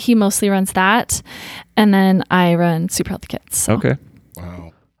Prepear, but he mostly runs that. And then I run Super Healthy Kids. So. Okay.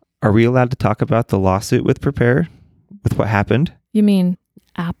 Wow. Are we allowed to talk about the lawsuit with Prepear? With what happened? You mean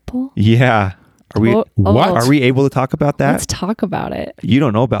Apple? Yeah. Are we? What? Are we able to talk about that? Let's talk about it. You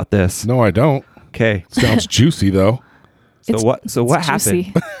don't know about this. No, I don't. Okay. Sounds juicy though. So what happened?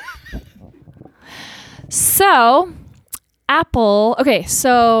 Juicy. So Apple. Okay.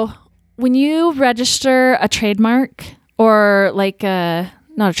 So when you register a trademark or like not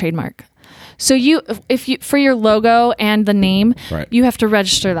a trademark. So if you for your logo and the name, Right. you have to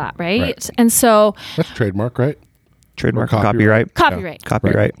register that, right? Right. And so That's trademark, right? Trademark, Or copyright. copyright.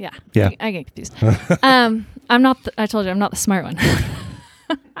 Copyright. Yeah. Yeah. I get confused. I'm not. I told you I'm not the smart one.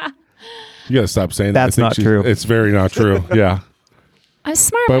 You got to stop saying That's that. not true. It's very not true. Yeah. I'm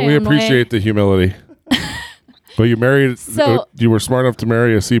smart. But my we own appreciate the humility. But you married, So- you were smart enough to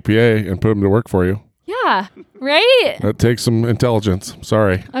marry a CPA and put him to work for you. Yeah. Right. That takes some intelligence.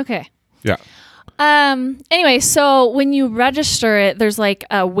 Sorry. Okay. Yeah. Anyway, so when you register it, there's like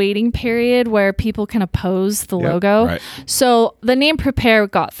a waiting period where people can oppose the logo. Right. So the name Prepear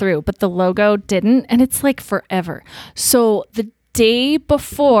got through, but the logo didn't, and it's like forever. So the day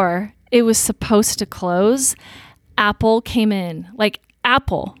before it was supposed to close, Apple came in. Like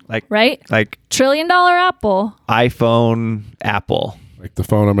Apple, Like right? Like $1 trillion Apple. iPhone, Apple. Like the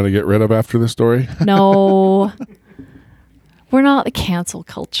phone I'm going to get rid of after this story. No. We're not the cancel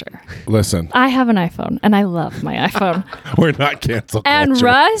culture. Listen, I have an iPhone and I love my iPhone. we're not canceled. And culture.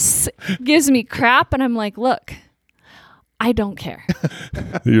 Russ gives me crap and I'm like, look, I don't care.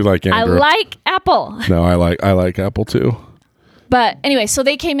 You like I Android. like Apple. No, I like Apple too. But anyway, so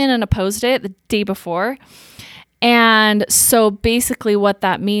they came in and opposed it the day before. And so basically what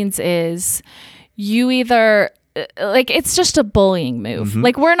that means is you either like it's just a bullying move. Mm-hmm.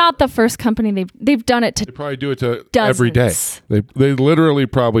 Like we're not the first company they've done it to They probably do it to dozens. every day. They literally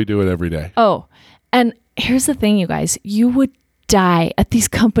probably do it every day. Oh, and here's the thing, you guys. You would die at these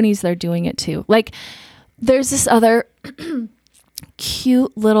companies they're doing it to. Like, there's this other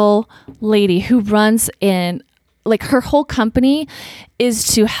cute little lady who runs in, like, her whole company is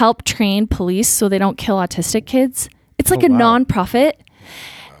to help train police so they don't kill autistic kids. It's like a nonprofit.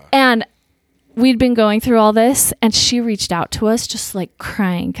 And we'd been going through all this, and she reached out to us just, like,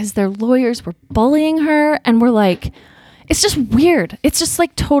 crying because their lawyers were bullying her, and we're like... It's just weird. It's just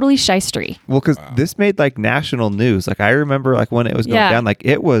like totally shystery. Well, because this made like national news. Like I remember like when it was going down, like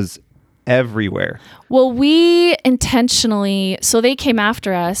it was everywhere. Well, we intentionally, so they came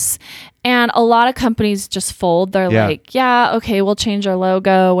after us and a lot of companies just fold. They're like, yeah, okay, we'll change our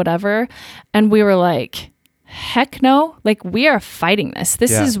logo, whatever. And we were like, heck no. Like we are fighting this.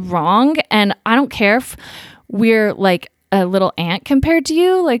 This is wrong. And I don't care if we're like a little ant compared to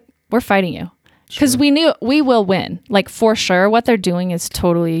you. Like we're fighting you. Because we knew we will win, like for sure. What they're doing is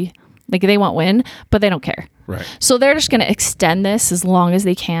totally like they won't win, but they don't care. Right. So they're just going to extend this as long as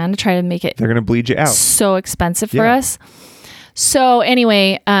they can to try to make it. They're going to bleed you out. So expensive for us. So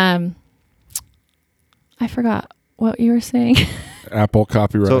anyway, I forgot what you were saying. Apple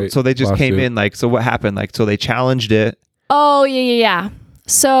copyright. So they just came in like. So what happened? Like so they challenged it. Oh yeah.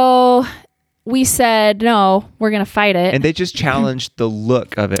 So. We said, no, we're going to fight it. And they just challenged the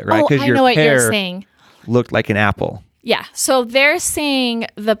look of it, right? Oh, I know what you're saying. Looked like an apple. Yeah. So they're saying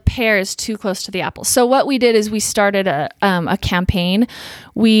the pear is too close to the apple. So what we did is we started a campaign.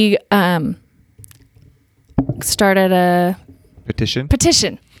 We started a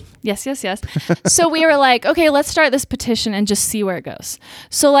petition. Yes. So we were like, okay, let's start this petition and just see where it goes.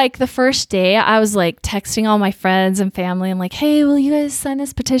 So like the first day I was like texting all my friends and family and like, hey, will you guys sign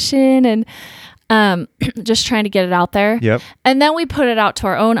this petition? And just trying to get it out there. Yep. And then we put it out to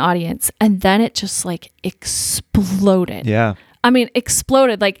our own audience and then it just like exploded. Yeah. I mean,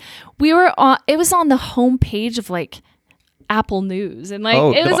 exploded. Like it was on the homepage of like Apple News and like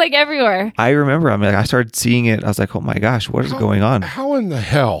it was like everywhere. I remember. I mean, I started seeing it. I was like, oh my gosh, what is going on? How in the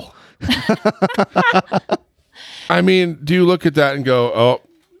hell? I mean, do you look at that and go, oh,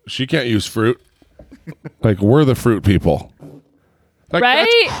 she can't use fruit? Like, we're the fruit people. Like, right?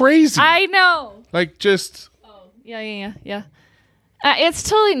 That's crazy. I know. Like, just... Oh, yeah. It's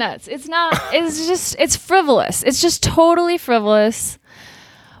totally nuts. It's not, it's frivolous. It's just totally frivolous.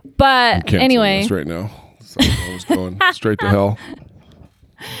 But anyway. Right now. I was going straight to hell.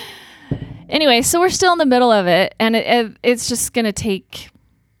 Anyway, so we're still in the middle of it, and it's just going to take...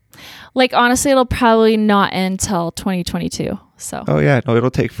 Like, honestly, it'll probably not end till 2022. So. Oh yeah, no,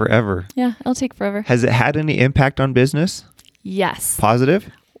 it'll take forever. Yeah, it'll take forever. Has it had any impact on business? Yes. Positive?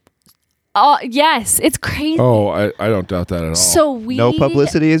 Oh, yes. It's crazy. Oh, I don't doubt that at all. So no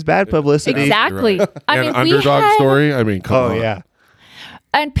publicity is bad publicity. Exactly. Right. I And mean, underdog story. I mean, come on. Oh yeah.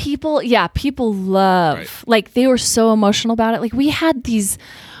 And people love, Right. like, they were so emotional about it. Like, we had the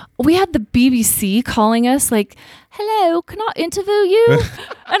BBC calling us, like, hello, can I interview you? And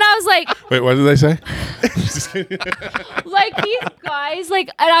I was like, Wait, what did they say? like, these guys, like,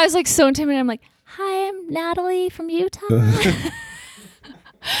 and I was like so intimidated. I'm like, hi, I'm Natalie from Utah.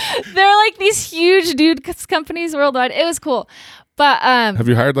 They're like these huge companies worldwide. It was cool. But Have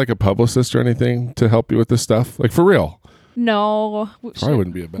you hired like a publicist or anything to help you with this stuff? Like for real? no. Probably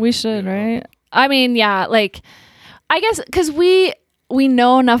wouldn't be a bad We should, right? I mean, yeah, like, I guess because we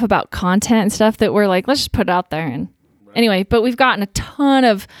know enough about content and stuff that we're like, let's just put it out there. And anyway, but we've gotten a ton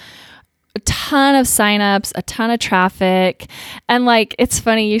of signups, a ton of traffic. And like, it's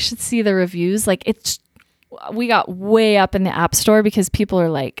funny, you should see the reviews. Like, we got way up in the app store because people are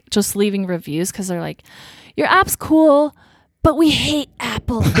like just leaving reviews because they're like, your app's cool, but we hate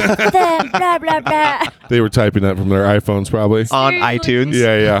Apple. Blah, blah, blah. They were typing that from their iPhones probably. On Seriously? iTunes.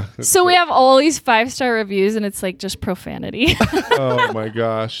 Yeah. So we have all these 5-star reviews and it's like just profanity. Oh my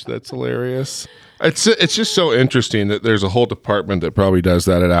gosh, that's hilarious. It's just so interesting that there's a whole department that probably does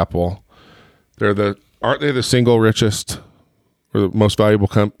that at Apple. Aren't they the single richest or the most valuable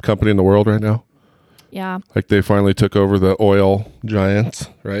company in the world right now? Yeah. Like they finally took over the oil giants,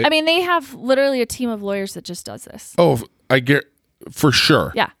 right? I mean, they have literally a team of lawyers that just does this. Oh, I get for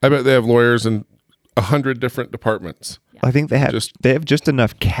sure. Yeah. I bet they have lawyers in 100 different departments. I think they have just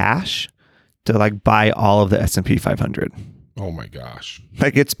enough cash to like buy all of the S&P 500. Oh my gosh.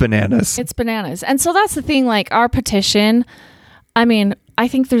 Like it's bananas. It's bananas. And so that's the thing, like our petition, I mean, I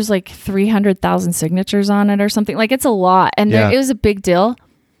think there's like 300,000 signatures on it or something. Like it's a lot. And it was a big deal.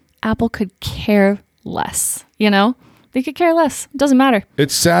 Apple could care less, you know? They could care less. It doesn't matter.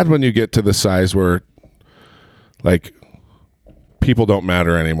 It's sad when you get to the size where like people don't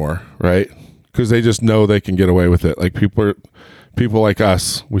matter anymore, right? Because they just know they can get away with it. Like people like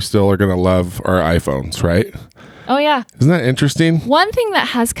us, we still are going to love our iPhones, right? Oh, yeah. Isn't that interesting? One thing that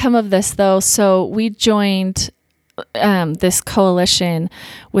has come of this, though, so we joined this coalition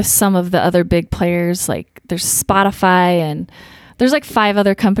with some of the other big players. Like there's Spotify and there's like 5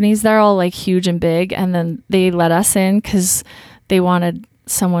 other companies. They're all like huge and big. And then they let us in because they wanted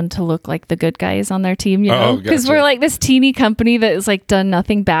someone to look like the good guys on their team, you know? Because we're like this teeny company that has like done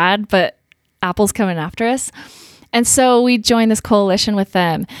nothing bad, but Apple's coming after us. And so we joined this coalition with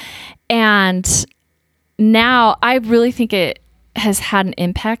them. And now I really think it has had an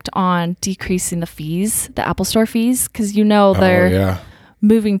impact on decreasing the fees, the Apple Store fees, because they're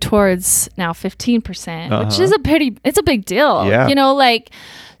moving towards now 15%, which is it's a big deal. Yeah. You know, like,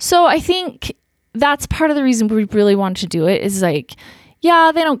 so I think that's part of the reason we really wanted to do it is like,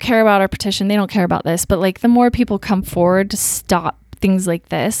 yeah, they don't care about our petition. They don't care about this. But like the more people come forward to stop things like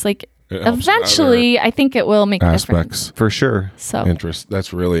this, like eventually I think it will make a difference. For sure. So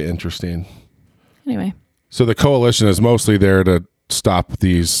That's really interesting. Anyway. So the coalition is mostly there to stop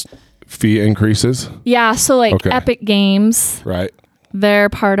these fee increases? Yeah. So like Epic Games. Right. They're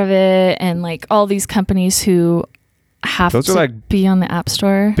part of it. And like all these companies who have Those to are like be on the App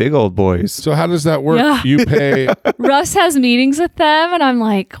Store. Big old boys. So how does that work? Yeah. You pay Russ has meetings with them and I'm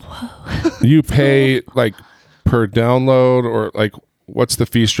like, whoa. You pay like per download or like what's the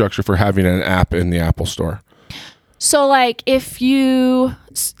fee structure for having an app in the Apple Store? So like if you,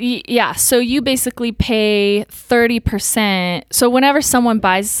 so you basically pay 30%. So whenever someone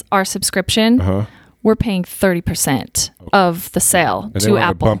buys our subscription, we're paying 30% of the sale and to they want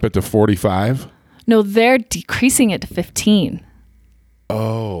Apple. To bump it to 45? No, they're decreasing it to 15.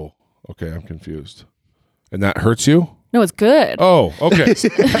 Oh, okay. I'm confused. And that hurts you? No, it's good. Oh, okay.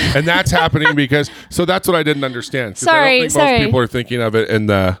 And that's happening because, so that's what I didn't understand. Sorry. Most people are thinking of it in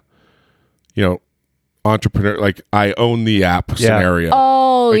the, entrepreneur, like I own the app scenario.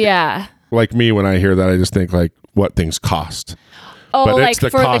 Oh, like, yeah. Like me, when I hear that, I just think like what things cost. Oh, but like it's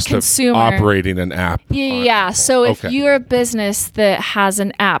the for cost the consumer. of operating an app. Yeah. So if you're a business that has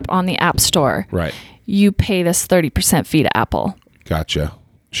an app on the App Store, right, you pay this 30% fee to Apple. Gotcha.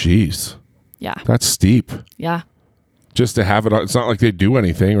 Jeez. Yeah. That's steep. Yeah. Just to have it on. It's not like they do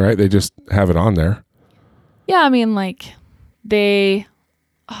anything, right? They just have it on there. Yeah. I mean, like they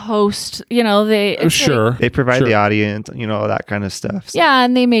host, sure. They provide the audience, that kind of stuff. So yeah.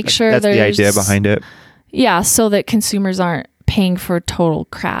 And they make sure that's the idea behind it. Yeah. So that consumers aren't paying for total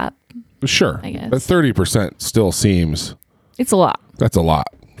crap. Sure. I guess. But 30% still seems. It's a lot. That's a lot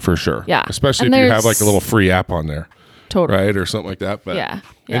for sure. Yeah. Especially and if you have like a little free app on there. totally. right? Or something like that. But yeah.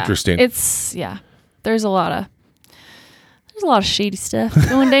 interesting. It's there's a lot of shady stuff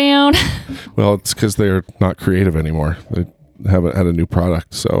going down. Well, it's because they're not creative anymore. They haven't had a new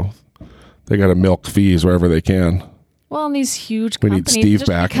product, so they got to milk fees wherever they can. Well, and these huge We need companies, Steve it just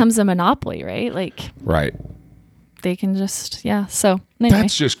back. becomes a monopoly, right? Like Right. they can just So anyway.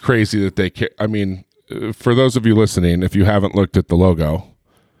 That's just crazy that they care. I mean, for those of you listening, if you haven't looked at the logo,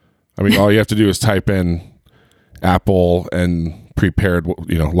 I mean, all you have to do is type in Apple and prepared,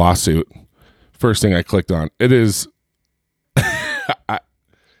 lawsuit. First thing I clicked on. It is.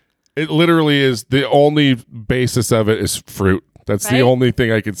 It literally is, the only basis of it is fruit. That's the only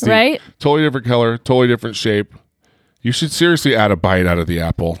thing I can see. Right? Totally different color, totally different shape. You should seriously add a bite out of the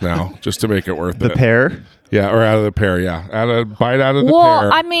apple now, just to make it worth it. The pear? Yeah, or out of the pear, yeah. Add a bite out of the Well,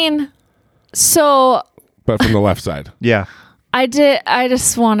 pear. I mean, so But from the left side. Yeah. I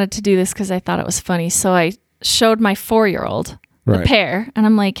just wanted to do this because I thought it was funny. So I showed my 4-year-old the Right. pear, and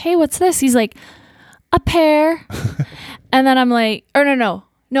I'm like, "Hey, what's this?" He's like, "A pear." And then I'm like, or no,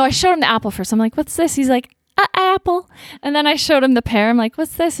 I showed him the apple first. I'm like, "What's this?" He's like, "A apple." And then I showed him the pear. I'm like,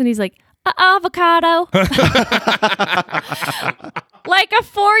 "What's this?" And he's like, "A avocado." Like a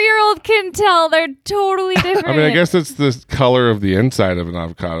 4-year-old can tell they're totally different. I mean, I guess it's the color of the inside of an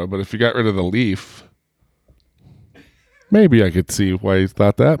avocado, but if you got rid of the leaf, maybe I could see why he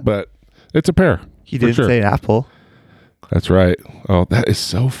thought that, but it's a pear. He for didn't sure. say apple. That's right. Oh, that is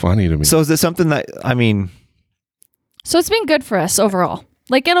so funny to me. So is it something that, I mean, So it's been good for us overall.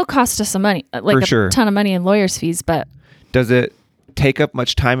 Like it'll cost us some money, like For a sure. ton of money in lawyers' fees, but does it take up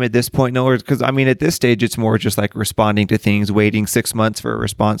much time at this point? No, because I mean, at this stage, it's more just like responding to things, waiting 6 months for a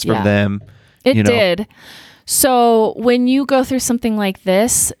response from Yeah. them. it did. So when you go through something like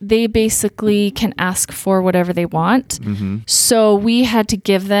this, they basically can ask for whatever they want. Mm-hmm. So we had to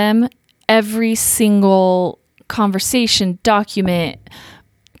give them every single conversation, document,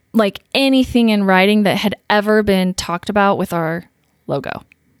 like anything in writing that had ever been talked about with our logo.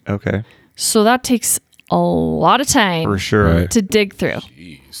 Okay. So that takes a lot of time For sure. Right. to dig through.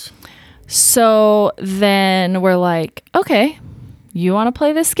 Jeez. So then we're like, okay, you want to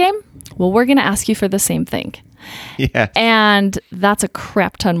play this game? Well, we're going to ask you for the same thing. Yeah. And that's a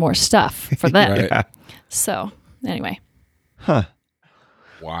crap ton more stuff for them. Right. Yeah. So anyway, Huh.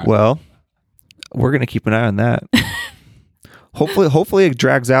 Wow. Well, we're going to keep an eye on that. Hopefully it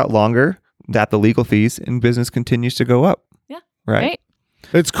drags out longer, that the legal fees and business continues to go up. yeah, Right. right?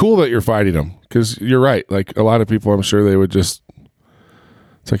 It's cool that you're fighting them, because you're right. Like a lot of people, I'm sure they would just,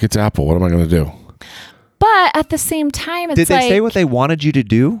 it's like, it's Apple. What am I going to do? But at the same time, it's Did they like, say what they wanted you to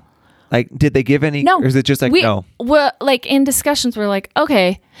do? Like, did they give any? No. Or is it just like, no? Well, like in discussions, we're like,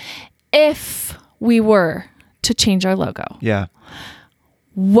 okay, if we were to change our logo, Yeah.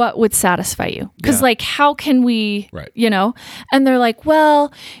 what would satisfy you? Because Yeah. like, how can we, Right. And they're like,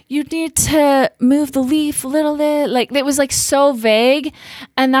 well, you need to move the leaf a little bit. Like it was like so vague.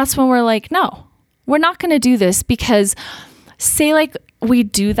 And that's when we're like, no, we're not going to do this, because say like we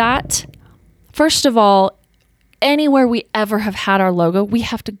do that. First of all, anywhere we ever have had our logo, we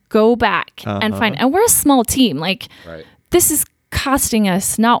have to go back and find, and we're a small team. Like Right. this is costing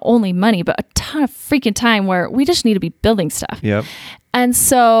us not only money, but a ton of freaking time where we just need to be building stuff. Yep. And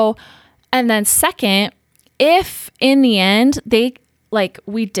so, and then second, if in the end they like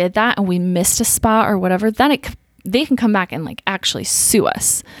we did that and we missed a spot or whatever, then they can come back and like actually sue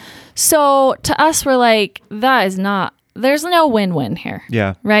us. So to us, we're like, that is not, there's no win-win here.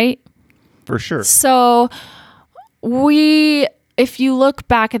 Yeah. Right? For sure. So if you look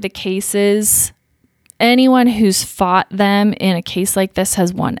back at the cases, anyone who's fought them in a case like this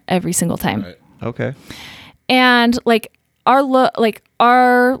has won every single time. Right. Okay. And like our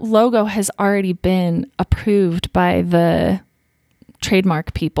logo has already been approved by the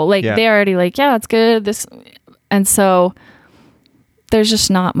trademark people. Like Yeah. they're already like, yeah, that's good. And so there's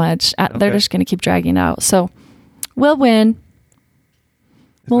just not much. They're Okay. just going to keep dragging it out. So we'll win.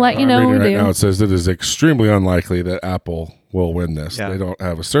 We'll let you know I'm when we reading right do. now, it says it is extremely unlikely that Apple will win this. Yeah. They don't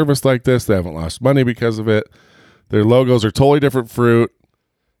have a service like this. They haven't lost money because of it. Their logos are totally different fruit.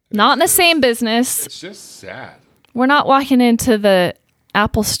 Not in the same business. It's just sad. We're not walking into the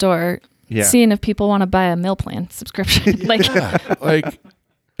Apple store Yeah. seeing if people want to buy a meal plan subscription. Like, Like,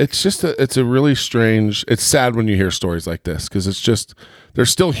 it's just it's a really strange, it's sad when you hear stories like this, because it's just, there's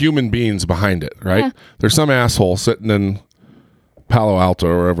still human beings behind it, right? Yeah. There's some asshole sitting in Palo Alto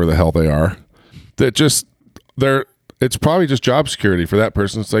or wherever the hell they are that just, it's probably just job security for that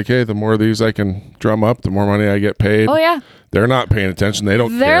person. It's like, hey, the more of these I can drum up, the more money I get paid. oh yeah, They're not paying attention. They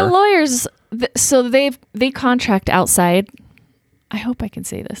don't they're care. lawyers. So they contract outside. I hope I can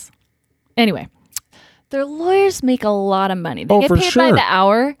say this. Anyway, their lawyers make a lot of money. They get for paid by sure. the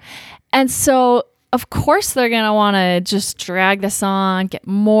hour. And so, of course, they're going to want to just drag this on, get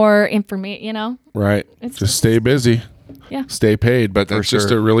more information, you know? Right. It's Just stay busy. Yeah. Stay paid. But that's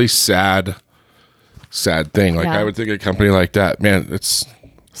just a really sad thing. Like, Yeah. I would think a company like that, man, it's...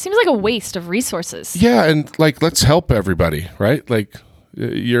 Seems like a waste of resources. Yeah, and like, let's help everybody, right? Like,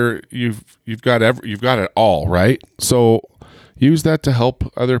 you've got it all, right? So use that to help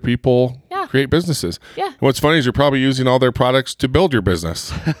other people create businesses. Yeah. And what's funny is you're probably using all their products to build your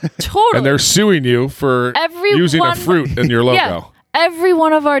business. Totally. And they're suing you for using a fruit in your logo. Yeah. Every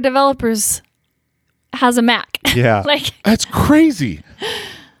one of our developers has a Mac. Yeah. Like, That's crazy.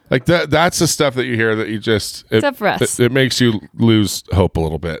 Like that's the stuff that you hear that you just Except for us. It makes you lose hope a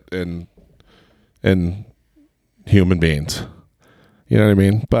little bit in human beings. You know what I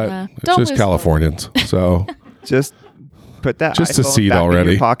mean? But it's Don't just lose Californians. So Just put that Just a iPhone seed back in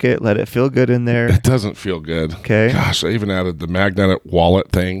already. your pocket. Let it feel good in there. it doesn't feel good. Okay. Gosh, I even added the magnetic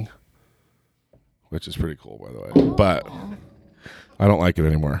wallet thing, which is pretty cool, by the way. But I don't like it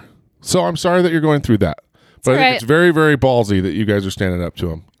anymore. So I'm sorry that you're going through that. But I think it's very, very ballsy that you guys are standing up to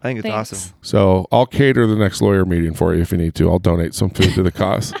him. I think it's Thanks. awesome. So I'll cater the next lawyer meeting for you if you need to. I'll donate some food to the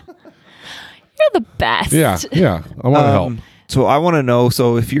cause. you're the best. Yeah. I want to help. So I want to know,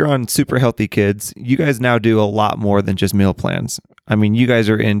 so if you're on Super Healthy Kids, you guys now do a lot more than just meal plans. I mean, you guys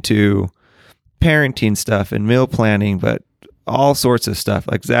are into parenting stuff and meal planning, but all sorts of stuff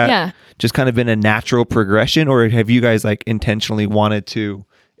like that. Just kind of been a natural progression, or have you guys like intentionally wanted to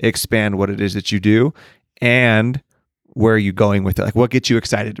expand what it is that you do, and where are you going with it? Like, what gets you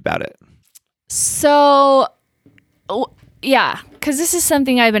excited about it? So, because this is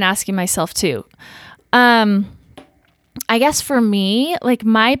something I've been asking myself too. I guess for me, like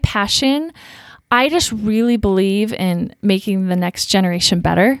my passion, I just really believe in making the next generation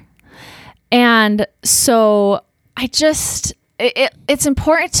better. And so it's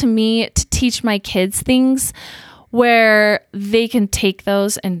important to me to teach my kids things where they can take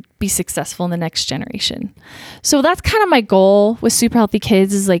those and be successful in the next generation. So that's kind of my goal with Super Healthy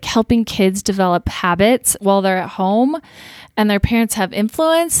Kids, is like helping kids develop habits while they're at home and their parents have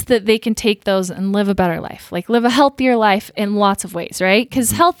influence, that they can take those and live a better life, like live a healthier life in lots of ways, right?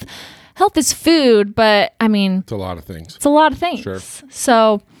 Because health is food, but I mean, It's a lot of things. it's a lot of things. Sure.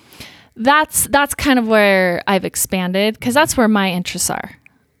 So that's kind of where I've expanded, because that's where my interests are,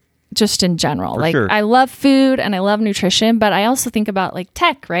 just in general. For like sure. I love food and I love nutrition, but I also think about like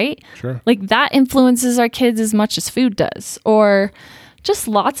tech, right? Sure. Like that influences our kids as much as food does, or just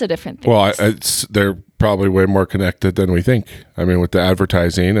lots of different things. Well, they're probably way more connected than we think. I mean, with the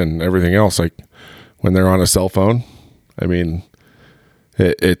advertising and everything else, like when they're on a cell phone, I mean,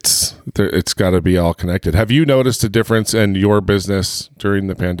 it's got to be all connected. Have you noticed a difference in your business during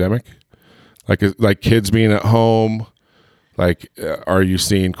the pandemic? Like kids being at home, like, are you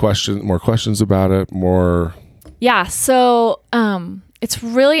seeing more questions about it? More? Yeah. So, it's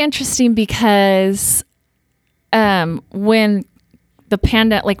really interesting because, when the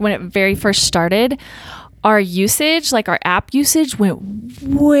pandemic, like when it very first started, our usage, like our app usage, went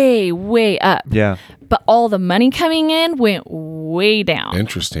way, way up. Yeah. But all the money coming in went way down.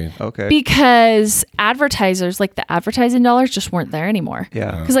 Interesting. Okay. Because advertisers, like the advertising dollars just weren't there anymore.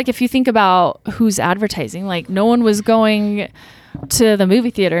 Yeah. Because like if you think about who's advertising, like no one was going to the movie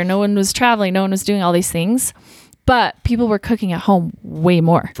theater, no one was traveling, no one was doing all these things, but people were cooking at home way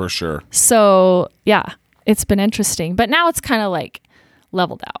more. For sure. So yeah, it's been interesting, but now it's kind of like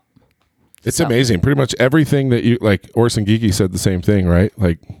leveled out. It's amazing. Pretty much everything that you like. Orson Geeky said the same thing, right?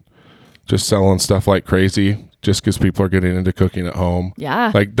 Like just selling stuff like crazy, just because people are getting into cooking at home.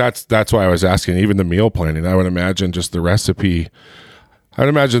 Yeah. Like that's why I was asking. Even the meal planning, I would imagine just the recipe. I would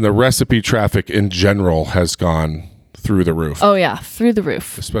imagine the recipe traffic in general has gone through the roof. Oh yeah, through the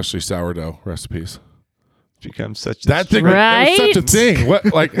roof. Especially sourdough recipes. Become such That thing, Right? that was such a thing. What?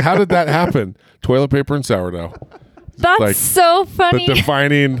 Like, how did that happen? Toilet paper and sourdough. That's like so funny.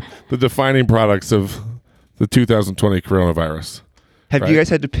 The defining products of the 2020 coronavirus. Have you guys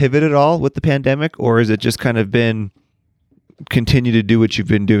had to pivot at all with the pandemic, or has it just kind of been continue to do what you've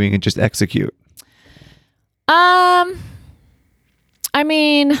been doing and just execute? I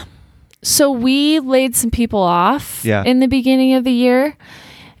mean, so we laid some people off in the beginning of the year,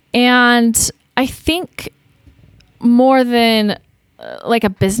 and I think more than like a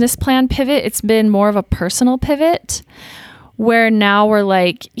business plan pivot, it's been more of a personal pivot, where now we're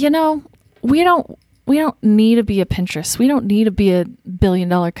like, we don't need to be a Pinterest. We don't need to be a $1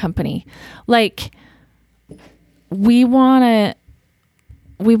 billion company. Like we want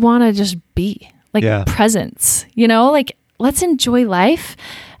to just be like presence, like let's enjoy life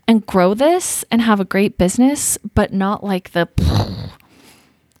and grow this and have a great business, but not like the.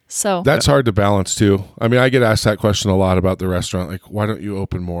 So that's hard to balance too. I mean, I get asked that question a lot about the restaurant. Like, why don't you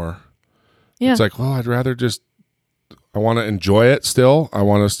open more? Yeah. It's like, well, I'd rather I want to enjoy it still. I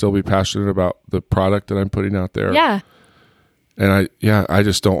want to still be passionate about the product that I'm putting out there. Yeah. And I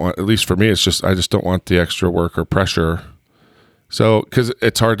just don't want, at least for me, I just don't want the extra work or pressure. So, because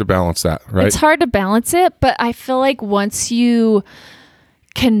it's hard to balance that, right? It's hard to balance it, but I feel like once you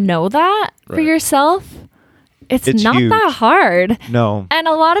can know that for yourself, it's not huge. that hard. No. And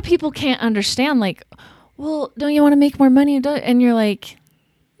a lot of people can't understand, like, well, don't you want to make more money? And you're like,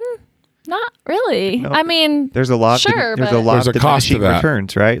 not really. No. I mean, There's a lot. Sure, There's but a lot There's of a cost to diminishing that.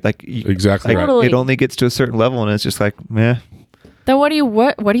 returns, right? Like Exactly right. Totally. It only gets to a certain level, and it's just like, meh. then what are you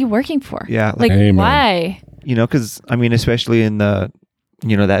working for? Yeah, Like, Amen. why? Because I mean, especially in the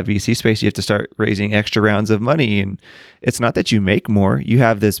that VC space, you have to start raising extra rounds of money, and it's not that you make more. You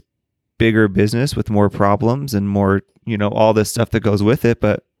have this bigger business with more problems and more, all this stuff that goes with it.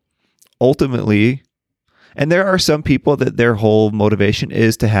 But ultimately, and there are some people that their whole motivation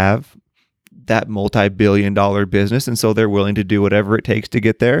is to have that multi-billion-dollar business, and so they're willing to do whatever it takes to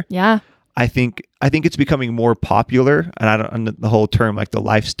get there. Yeah. I think it's becoming more popular, and the whole term, like the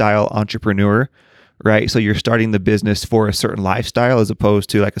lifestyle entrepreneur, right? So you're starting the business for a certain lifestyle as opposed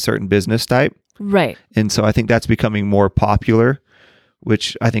to like a certain business type. Right. And so I think that's becoming more popular,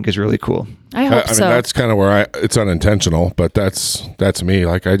 which I think is really cool. I hope I so. mean, that's kind of where it's unintentional, but that's me.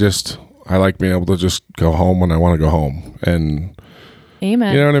 Like, I like being able to just go home when I want to go home, and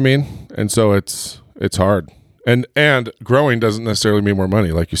Amen. you know what I mean? And so it's hard. And growing doesn't necessarily mean more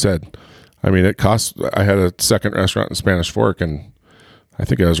money, like you said. I mean, it costs. I had a second restaurant in Spanish Fork, and I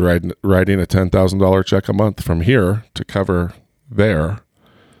think I was writing a $10,000 check a month from here to cover there.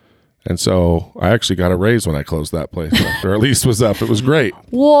 And so I actually got a raise when I closed that place after our lease was up. It was great.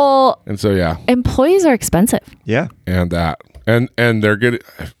 Well, And so, yeah. employees are expensive. Yeah. And that. And they're getting,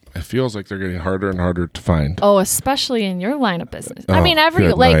 it feels like they're getting harder and harder to find. Oh, especially in your line of business. I Oh, mean,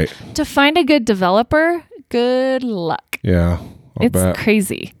 good night. to find a good developer, good luck. Yeah. I'll It's bet.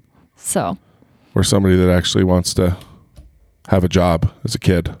 crazy. So, Or somebody that actually wants to have a job as a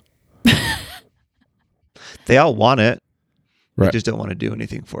kid. They all want it. They Right. just don't want to do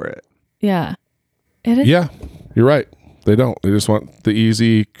anything for it. yeah. It is. Yeah, you're right. They don't. They just want the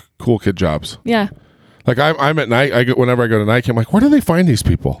easy, cool kid jobs. Yeah. Like I'm at night. Whenever I go to Nike, I'm like, where do they find these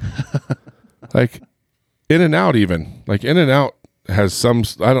people? Like In-N-Out, even like In-N-Out has some.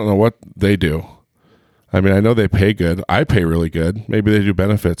 I don't know what they do. I mean, I know they pay good. I pay really good. Maybe they do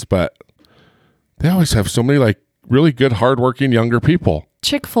benefits, but they always have so many like really good, hardworking younger people.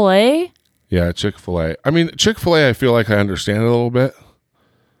 Chick-fil-A. Yeah, Chick-fil-A. I mean, Chick-fil-A, I feel like I understand it a little bit.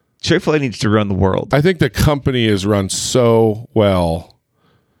 Chick-fil-A needs to run the world. I think the company is run so well.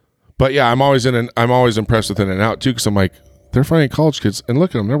 But yeah, I'm always impressed with In-N-Out too, because I'm like, they're finding college kids, and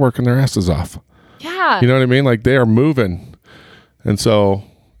look at them, they're working their asses off. Yeah. You know what I mean? Like, they are moving. And so,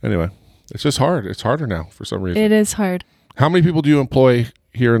 anyway, it's just hard. It's harder now for some reason. It is hard. How many people do you employ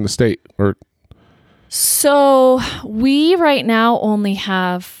here in the state? Or So we right now only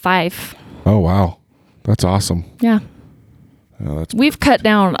have 5. oh wow, that's awesome. Yeah. Oh, that's We've cut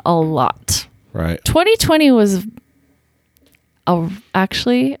down a lot. right. 2020 was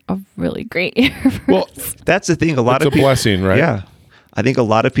actually a really great year. Well, That's the thing. A lot it's of a people, blessing, right? Yeah. I think a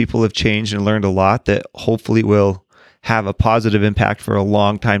lot of people have changed and learned a lot that hopefully will have a positive impact for a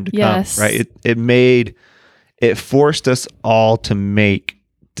long time to Yes. come. Right. It forced us all to make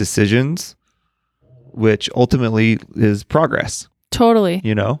decisions, which ultimately is progress, Totally.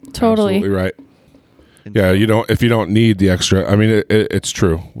 Totally. Absolutely right. Yeah, if you don't need the extra, I mean, it's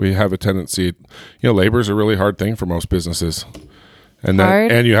true. We have a tendency, labor is a really hard thing for most businesses. And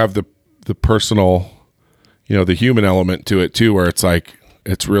Hard. and you have the personal, the human element to it too, where it's like,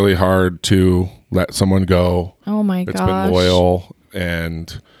 it's really hard to let someone go. Oh my It's gosh. been loyal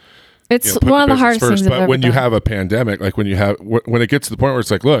and It's put one of the business hardest first. things I've But ever when you done. have a pandemic, like when it gets to the point where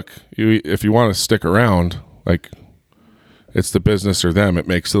it's like, look, if you want to stick around, like it's the business or them, it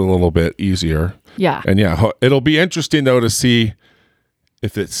makes it a little bit easier. Yeah. And yeah, it'll be interesting though to see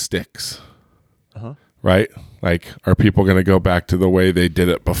if it sticks. Right? Like, are people going to go back to the way they did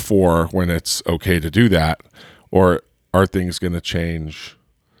it before when it's okay to do that? Or are things going to change?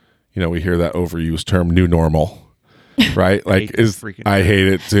 We hear that overused term, new normal. Right? Like, I hate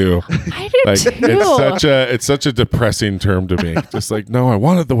it too. I do Like, too. it's such a depressing term to me. Just like, no, I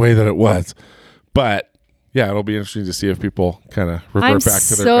want it the way that it was. But yeah, it'll be interesting to see if people kind of revert I'm back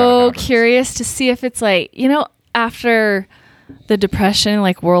to their so bad habits. curious to see if it's like, after the Depression,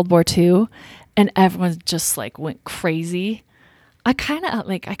 like World War II, and everyone just like went crazy. I kind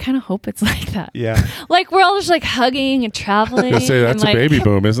of hope it's like that. Yeah. Like we're all just like hugging and traveling. I say that's and a baby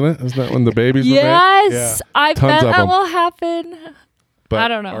boom, isn't it? Isn't that when the babies were made? Yes, I Tons bet of that them. will happen. But I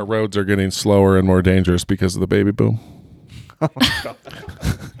don't know. Our roads are getting slower and more dangerous because of the baby boom. Oh, God.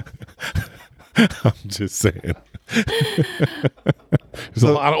 I'm just saying. There's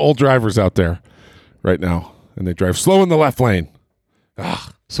a lot of old drivers out there right now, and they drive slow in the left lane.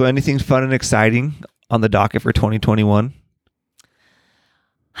 Ugh. So anything fun and exciting on the docket for 2021?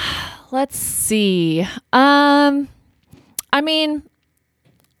 Let's see. I mean,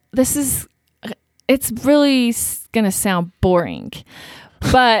 it's really going to sound boring,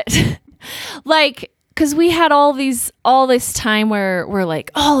 but like, because we had all this time where we're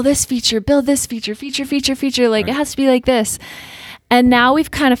like, oh, this feature, build this feature, like it has to be like this. And now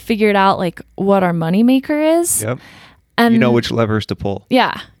we've kind of figured out like what our moneymaker is. Yep. And You know which levers to pull.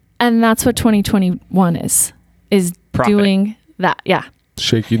 yeah. And that's what 2021 is Profit. doing that. Yeah.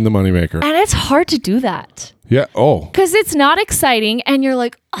 Shaking the moneymaker. And it's hard to do that. Yeah. Oh, Because it's not exciting, and you're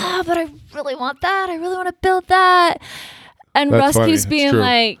like, oh, but I really want that. I really want to build that. And That's Russ funny. keeps It's being true.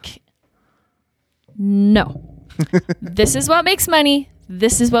 like, no, this is what makes money.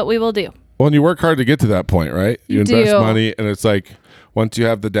 This is what we will do. well, and you work hard to get to that point, right? You invest do. money, and it's like once you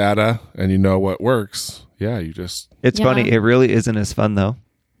have the data and you know what works, yeah, you just It's Yeah. funny. It really isn't as fun though.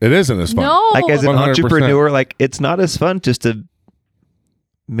 it isn't as fun. No. Like as an 100%. entrepreneur, like it's not as fun just to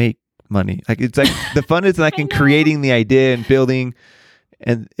make money. Like it's like the fun is like in know. creating the idea and building,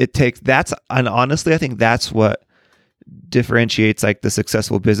 and and honestly, I think that's what differentiates like the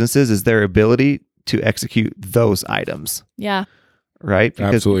successful businesses is their ability to execute those items, Yeah, right?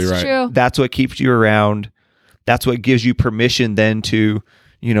 Because Absolutely it's right. true. that's what keeps you around. That's what gives you permission then to,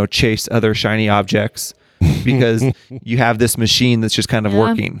 chase other shiny objects because you have this machine that's just kind of Yeah.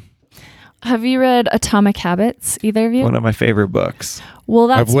 working. Have you read Atomic Habits, either of you? One of my favorite books. Well,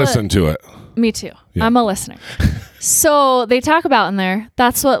 that's I've listened to it. Me too. Yeah. I'm a listener. So they talk about in there,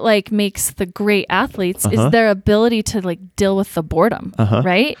 that's what like makes the great athletes Uh-huh. is their ability to like deal with the boredom, Uh-huh.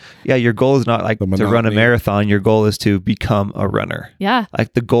 right? Yeah, your goal is not like The to run a monotony. marathon. Your goal is to become a runner. Yeah.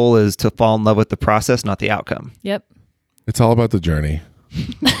 Like the goal is to fall in love with the process, not the outcome. Yep. It's all about the journey.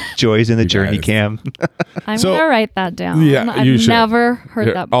 Joys in the You journey, guys. Cam. I'm So- going to write that down. Yeah, I've you should. never heard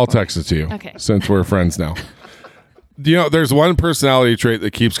Here, that before. I'll text it to you. Okay. Since we're friends now. There's one personality trait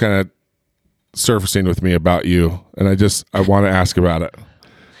that keeps kind of surfacing with me about you, and I want to ask about it.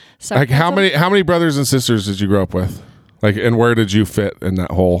 Like how many brothers and sisters did you grow up with? Like, and where did you fit in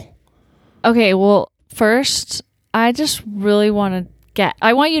that whole? Okay, well, first, I just really want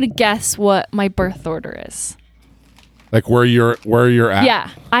you to guess what my birth order is. Like where you're at? Yeah,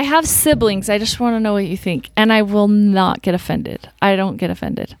 I have siblings. I just want to know what you think. And I will not get offended. I don't get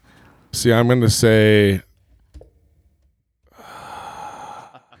offended. See, I'm going to say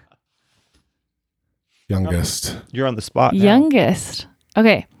youngest. You're on the spot now. Youngest.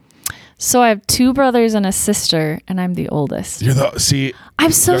 Okay. So I have 2 brothers and a sister, and I'm the oldest. You're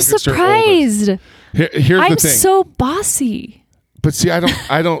I'm so youngest or surprised. here's I'm the thing. so bossy. But see,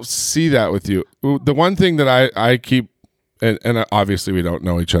 I don't see that with you. The one thing that I keep, and obviously we don't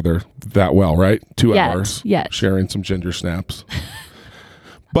know each other that well, right? 2 hours. Yet. Sharing some ginger snaps.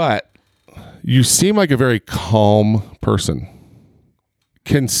 But you seem like a very calm person,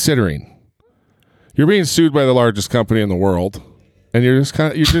 considering you're being sued by the largest company in the world, and you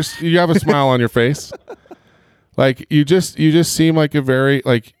have a smile on your face. Like you just seem like a very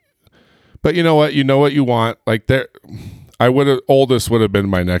like, but you know what you want. Like oldest would have been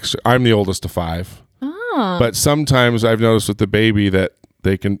my next. I'm the oldest of 5. Oh. But sometimes I've noticed with the baby that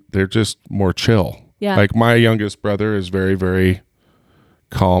they're just more chill. Yeah. Like my youngest brother is very, very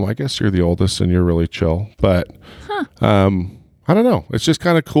calm. I guess you're the oldest and you're really chill. But I don't know. It's just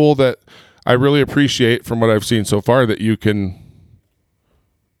kind of cool that I really appreciate from what I've seen so far that you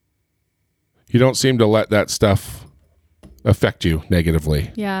don't seem to let that stuff affect you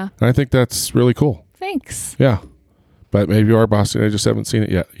negatively. Yeah. And I think that's really cool. Thanks. Yeah. But maybe you are bossy and I just haven't seen it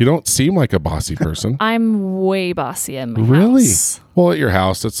yet. You don't seem like a bossy person. I'm way bossy at my Really? house. Well, at your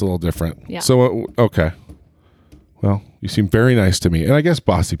house, that's a little different. Yeah. So, okay. Well, you seem very nice to me. And I guess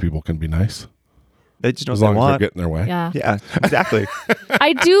bossy people can be nice They just know as what long they as they're want. getting their way. Yeah. Yeah, exactly.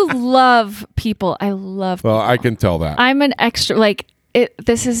 I do love people. I love Well, people. I can tell that. I'm an extra,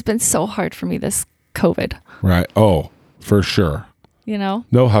 this has been so hard for me, this COVID, Right. Oh, for sure. you know?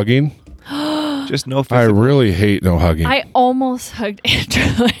 No hugging. Just no I physical. really hate no hugging. I almost hugged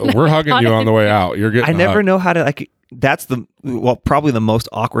Andrew. We're hugging you on the way out. You're getting I never hugged. know how to like that's probably the most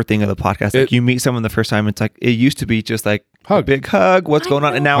awkward thing of the podcast. Like you meet someone the first time, it's like, it used to be just like a big hug. What's going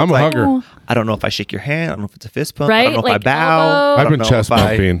on? And now I'm it's a like, hugger. I don't know if I shake your hand. I don't know if it's a fist bump. Right? I don't know if I Like bow. elbow. I've been chest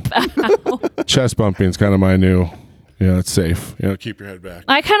bumping. Chest bumping is kind of my new, it's safe. Keep your head back.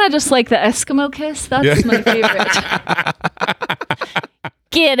 I kind of just like the Eskimo kiss. That's my favorite.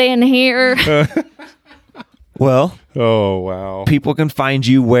 Get in here. Well, oh, wow. people can find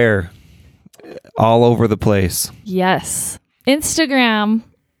you where? All over the place. Yes. Instagram.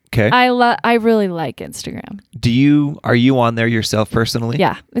 Okay. I really like Instagram. Are you on there yourself personally?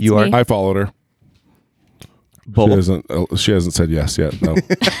 Yeah, it's you me. I followed her. Both. She hasn't said yes yet. No.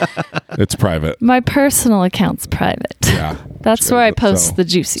 It's private. My personal account's private. Yeah. That's where I post the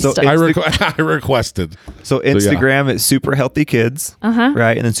juicy stuff. I requested. So Instagram is Super Healthy Kids.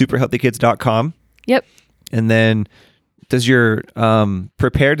 Right? And then superhealthykids.com. Yep. And then does your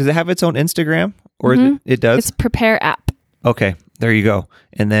Prepear, does it have its own Instagram? Or it does? It's Prepear app. Okay. There you go.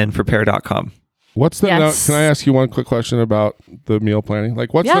 And then Prepear.com. What's the can I ask you one quick question about the meal planning?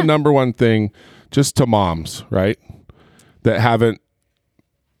 Like what's the number one thing just to moms, right? That haven't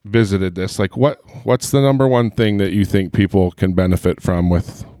visited this. Like what's the number one thing that you think people can benefit from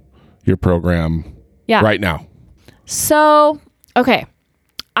with your program right now? So, okay.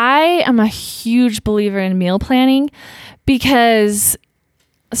 I am a huge believer in meal planning because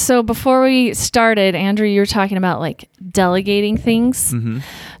before we started, Andrew, you were talking about like delegating things. Mm-hmm.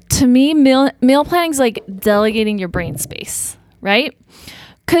 To me, meal planning is like delegating your brain space, right?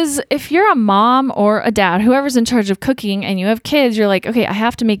 Because if you're a mom or a dad, whoever's in charge of cooking and you have kids, you're like, okay, I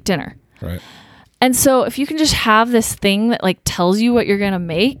have to make dinner. Right. And so if you can just have this thing that like tells you what you're going to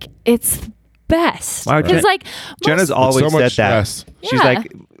make, it's best. Wow, like Jenna's always said stress. That. She's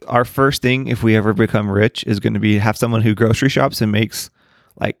like, our first thing if we ever become rich is going to be have someone who grocery shops and makes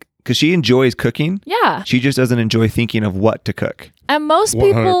like, because she enjoys cooking. Yeah. She just doesn't enjoy thinking of what to cook. And most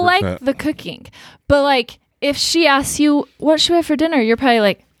people 100%. like the cooking. But like, if she asks you, what should we have for dinner? You're probably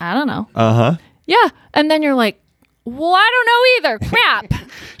like, I don't know. Uh-huh. Yeah. And then you're like, well, I don't know either. Crap.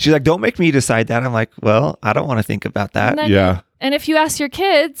 She's like, don't make me decide that. I'm like, well, I don't want to think about that. And if you ask your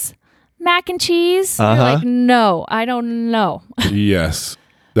kids, mac and cheese, you're like, no, I don't know. Yes.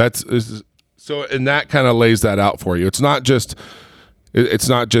 So, and that kind of lays that out for you. It's not just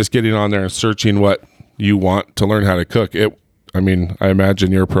getting on there and searching what you want to learn how to cook. I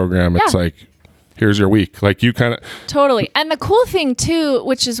imagine your program, it's like, here's your week. Like you kind of... Totally. And the cool thing too,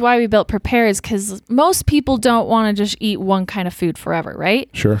 which is why we built Prepear, is because most people don't want to just eat one kind of food forever, right?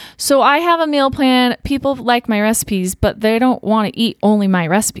 Sure. So I have a meal plan. People like my recipes, but they don't want to eat only my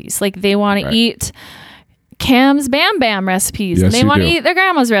recipes. Like they want to eat Cam's Bam Bam recipes. Yes, and they want to eat their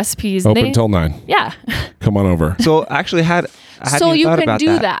grandma's recipes. Open till 9. Yeah. Come on over. So actually I hadn't you thought can about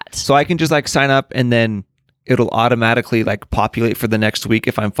do that. So I can just like sign up and then it'll automatically like populate for the next week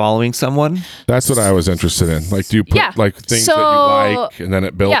if I'm following someone. That's what I was interested in. Like, do you put like things that you like and then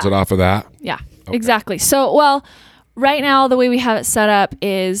it builds it off of that? Yeah, exactly. So, right now the way we have it set up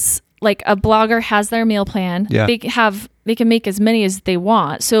is like a blogger has their meal plan. Yeah. They can make as many as they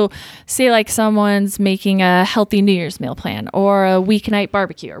want. So say like someone's making a healthy New Year's meal plan or a weeknight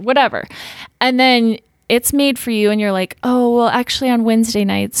barbecue or whatever. And then it's made for you and you're like, oh, well, actually on Wednesday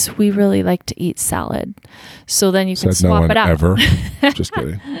nights, we really like to eat salad. So then you can swap it out. Ever. Just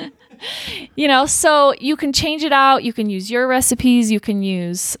kidding. So you can change it out. You can use your recipes. You can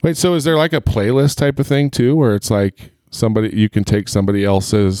use... Wait, so is there like a playlist type of thing too, where it's like you can take somebody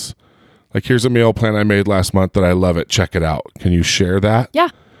else's, like, here's a meal plan I made last month that I love it. Check it out. Can you share that? Yeah.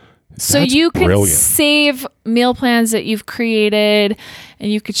 So you can save meal plans that you've created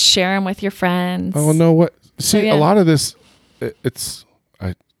and you could share them with your friends. Oh, no. What? See, a lot of this,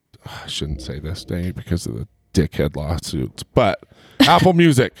 I shouldn't say this, dang it, because of the dickhead lawsuits, but Apple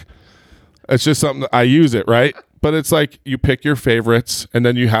Music, it's just something that I use it, right? But it's like you pick your favorites and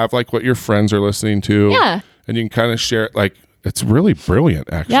then you have like what your friends are listening to. Yeah. And you can kind of share it. Like, it's really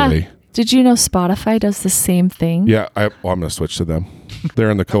brilliant, actually. Yeah. Did you know Spotify does the same thing? Yeah. I'm going to switch to them. They're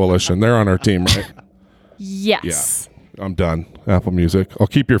in the coalition. They're on our team, right? Yes. Yeah. I'm done. Apple Music. I'll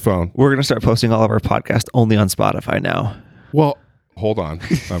keep your phone. We're going to start posting all of our podcasts only on Spotify now. Well, hold on.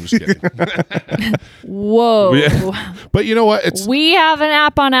 I'm just kidding. Whoa. Yeah. But you know what? We have an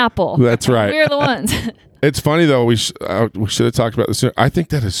app on Apple. That's right. We're the ones. It's funny, though. We should have talked about this sooner. I think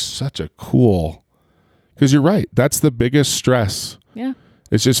that is such a cool... Because you're right. That's the biggest stress. Yeah.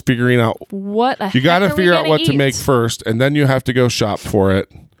 It's just figuring out what the you got to heck figure out what eat? to make first, and then you have to go shop for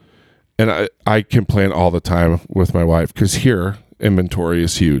it. And I complain all the time with my wife because here inventory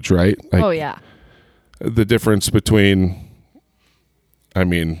is huge, right? Like, oh yeah. The difference between,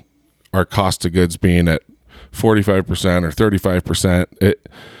 our cost of goods being at 45% or 35%.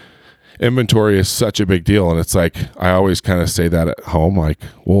 Inventory is such a big deal. And it's like, I always kind of say that at home, like,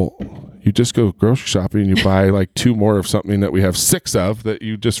 well, you just go grocery shopping and you buy like 2 more of something that we have 6 of that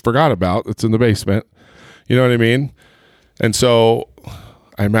you just forgot about. That's in the basement. You know what I mean? And so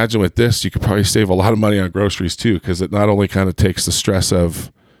I imagine with this, you could probably save a lot of money on groceries too, because it not only kind of takes the stress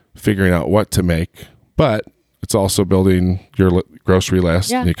of figuring out what to make, but it's also building your grocery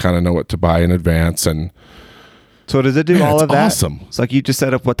list. And you kind of know what to buy in advance. And so does it do all of that? Awesome. It's like you just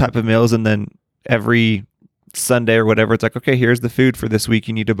set up what type of meals, and then every Sunday or whatever, it's like, okay, here's the food for this week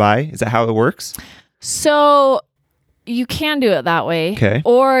you need to buy. Is that how it works? So you can do it that way. Okay.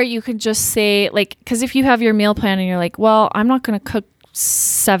 Or you can just say, like, because if you have your meal plan and you're like, well, I'm not going to cook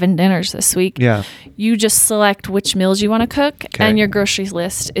 7 dinners this week. Yeah. You just select which meals you want to cook, and your groceries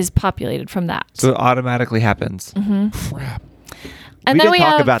list is populated from that. So it automatically happens. Crap. And we then didn't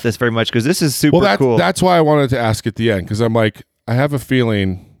talk about this very much because this is super cool. That's why I wanted to ask at the end, because I'm like, I have a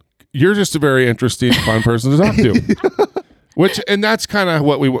feeling you're just a very interesting, fun person to talk to. And that's kind of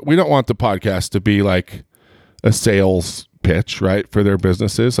what we don't want the podcast to be like a sales pitch, right, for their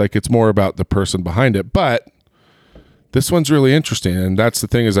businesses. Like, it's more about the person behind it. But this one's really interesting, and that's the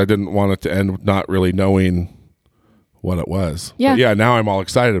thing, is I didn't want it to end not really knowing what it was. Yeah. But yeah, now I'm all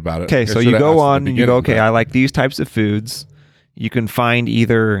excited about it. Okay, so you go on and you go, okay, I like these types of foods. You can find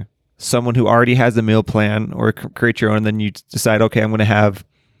either someone who already has a meal plan or create your own, and then you decide, okay, I'm going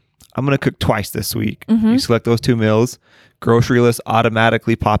to cook twice this week. You select those 2 meals. Grocery list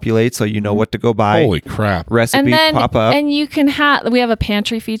automatically populates, so you know what to go buy. Holy crap. Recipes pop up. And you can we have a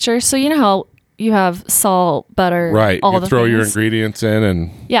pantry feature. So you know how you have salt, butter, right. all you the throw things. your ingredients in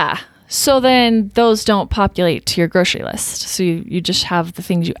and... Yeah. So then those don't populate to your grocery list. So you just have the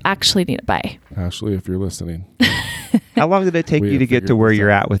things you actually need to buy. Ashley, if you're listening. How long did it take you to get to where you're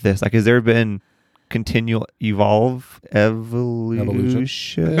at with this? Like, has there been continual evolution?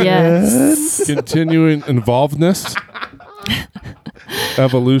 Yes. Continuing involvedness?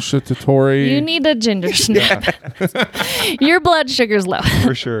 Evolutatory. You need a ginger snap. Your blood sugar's low.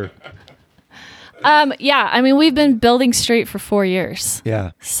 For sure. Yeah, I mean, we've been building straight for 4 years.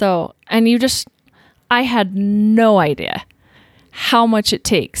 Yeah. So, and I had no idea how much it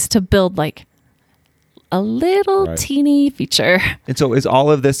takes to build like a little teeny feature. And so is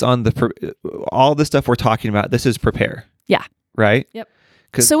all of this on all the stuff we're talking about, this is Prepear? Yeah. Right? Yep.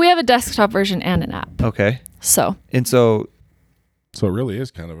 So we have a desktop version and an app. Okay. So it really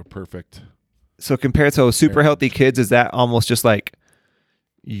is kind of a perfect. So compared to Super Healthy Kids, is that almost just like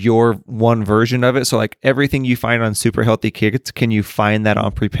your one version of it? So like everything you find on Super Healthy Kids, can you find that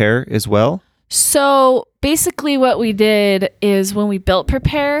on Prepear as well? So basically what we did is when we built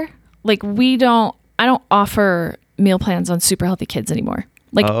Prepear, like I don't offer meal plans on Super Healthy Kids anymore.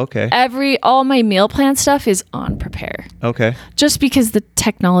 Like all my meal plan stuff is on Prepear. Okay. Just because the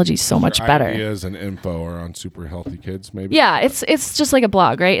technology is so much better. Ideas and info are on Super Healthy Kids, maybe. Yeah, it's just like a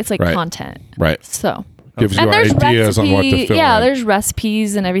blog, right? It's like content. Right. So gives you ideas on what to fill in. There's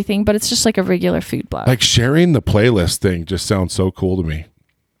recipes and everything, but it's just like a regular food blog. Like sharing the playlist thing just sounds so cool to me.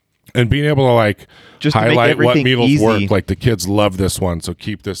 And being able to like just highlight what meals work. Like the kids love this one, so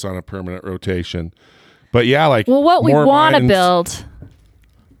keep this on a permanent rotation. But yeah, like what we want to build,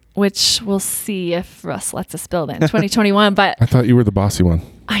 which we'll see if Russ lets us build it in 2021. But I thought you were the bossy one.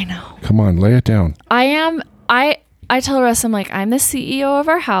 I know. Come on, lay it down. I am. I tell Russ, I'm like, I'm the CEO of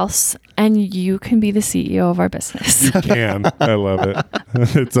our house, and you can be the CEO of our business. You can. I love it.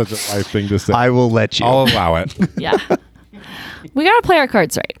 It's such a life thing to say. I will let you. I'll allow it. Yeah. We got to play our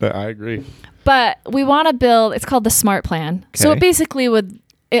cards right. I agree. But we want to build, it's called the Smart Plan. Okay. So it basically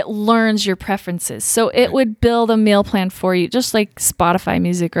it learns your preferences. So it would build a meal plan for you, just like Spotify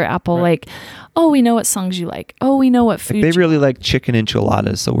music or Apple. Right. Like, oh, we know what songs you like. Oh, we know what food they really like chicken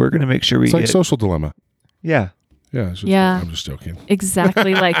enchiladas. So we're going to make sure we get like Social Dilemma. Yeah. Yeah. I'm just joking.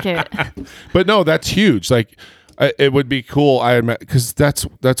 Exactly like it. But no, that's huge. Like, it would be cool. Because that's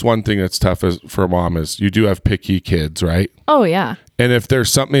one thing that's tough for a mom is you do have picky kids, right? Oh yeah. And if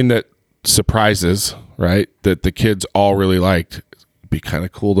there's something that surprises, right, that the kids all really liked, it'd be kind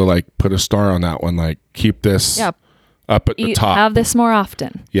of cool to like put a star on that one. Like keep this up at the top. Have this more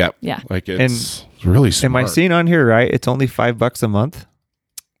often. Yep. Yeah. Like it's really smart. Am I seeing on here right? It's only $5 a month.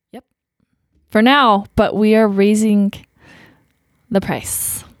 Yep. For now, but we are raising the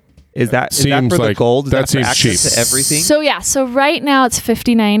price. Is that for the gold? Is that seems cheap to everything? So right now it's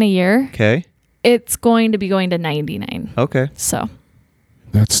 $59 a year. Okay. It's going to be going to $99. Okay. So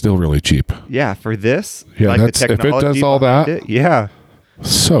that's still really cheap. Yeah, for this. Yeah, like if it does all that. Yeah.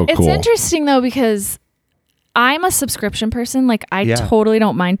 So cool. It's interesting though because I'm a subscription person. Like I Yeah. totally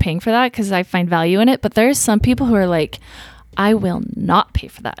don't mind paying for that because I find value in it. But there's some people who are like, I will not pay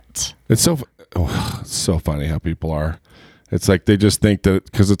for that. It's so funny how people are. It's like they just think that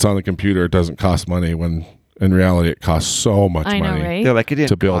because it's on the computer, it doesn't cost money when in reality it costs so much I know, money right? They're like, it didn't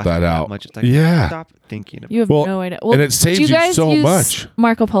to build cost that me out. much. It's like, Yeah. stop thinking of You have Well, no idea. Well, and it saves do you guys so use much.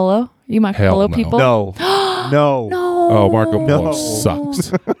 Marco Polo? You Marco Hell Polo no. people? No. No. No. Oh, Marco Polo No.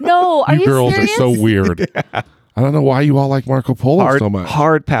 sucks. No. Are you girls serious? are so weird. I don't know why you all like Marco Polo so much.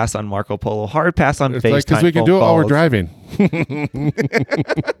 Hard pass on Marco Polo. Hard pass on It's FaceTime. like because we can phone do it while we're calls. driving.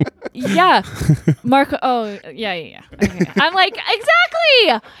 Yeah. Marco. Oh, yeah. Okay. I'm like,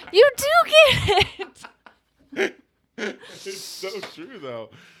 exactly. You do get it. It's so true though.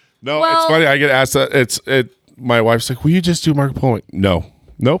 No, Well- it's funny. I get asked that. My wife's like, "Will you just do Marco Polo?" No,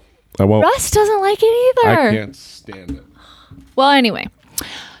 nope, I won't. Russ doesn't like it either. I can't stand it. Well, anyway.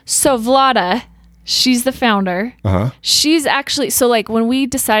 So Vlada, she's the founder. She's actually, so like when we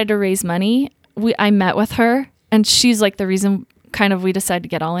decided to raise money, I met with her and she's like the reason kind of we decided to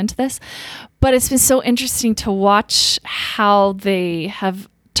get all into this. But it's been so interesting to watch how they have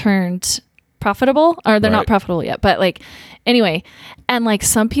turned profitable, or they're Right. not profitable yet, but like anyway, and like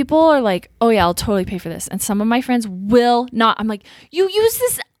some people are like, oh yeah, I'll totally pay for this, and some of my friends will not. I'm like, you use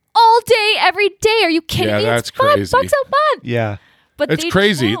this all day every day, are you kidding Yeah, me? that's It's $5 crazy. a month. Yeah. But It's they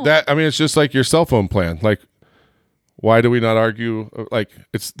crazy. don't. It's just like your cell phone plan. Like, why do we not argue? Like,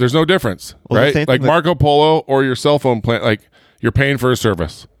 there's no difference, Well, the right? same Like thing with- Marco Polo or your cell phone plan. Like, you're paying for a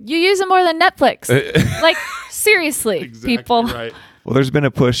service. You use it more than Netflix. Like seriously, people. Right. Well, there's been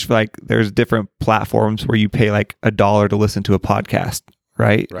a push, like there's different platforms where you pay like $1 to listen to a podcast,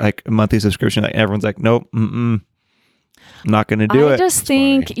 right? Right. Like a monthly subscription. Like everyone's like, nope, I'm not going to do I it. just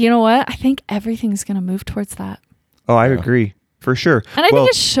think, you know what? I think everything's going to move towards that. Oh, I agree for sure. And I think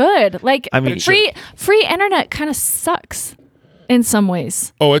it should. Like I mean, it free internet kind of sucks in some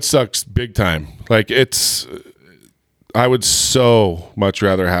ways. Oh, it sucks big time. Like I would so much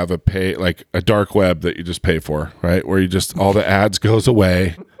rather have a dark web that you just pay for, right? Where you just, all the ads goes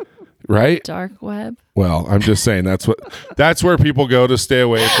away, right? Dark web. Well, I'm just saying that's where people go to stay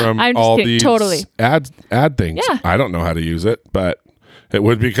away from I'm just all kidding. these Totally. ad things. Yeah. I don't know how to use it, but it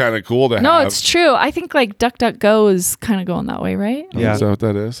would be kind of cool to have. No, it's true. I think like DuckDuckGo is kind of going that way, right? Yeah. Is that what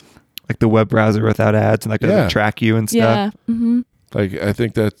that is? Like the web browser without ads and like doesn't track you and stuff. Yeah. Mm-hmm. Like, I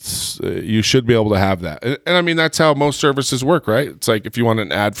think that's, you should be able to have that. And I mean, that's how most services work, right? It's like if you want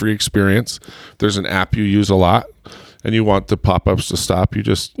an ad-free experience, there's an app you use a lot and you want the pop-ups to stop, you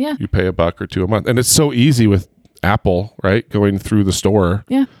just, you pay $1 or $2 a month. And it's so easy with Apple, right? Going through the store.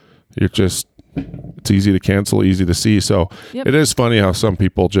 Yeah. It's easy to cancel, easy to see. So it is funny how some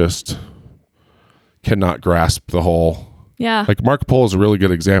people just cannot grasp the whole, like Marco Polo is a really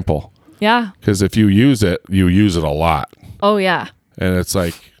good example. Yeah. Because if you use it a lot. Oh yeah. And it's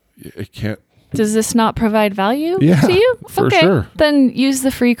like, it can't. Does this not provide value Yeah, to you? for okay. sure. Then use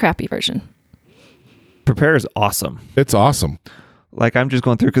the free crappy version. Prepear is awesome. It's awesome. Like I'm just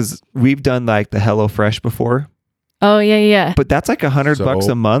going through because we've done like the HelloFresh before, Oh yeah. but that's like $100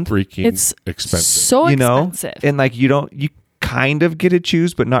 a month. Freaking It's expensive. so You know, expensive. and like you kind of get to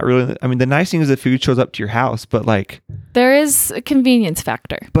choose, but not really. I mean, the nice thing is the food shows up to your house, but like, There is a convenience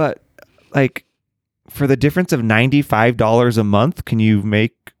factor. but like for the difference of $95 a month, can you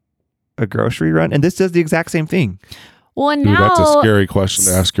make a grocery run? And this does the exact same thing. Well, and Dude, now that's a scary question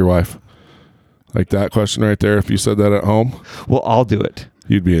to ask your wife. Like that question right there, if you said that at home, Well, I'll do it.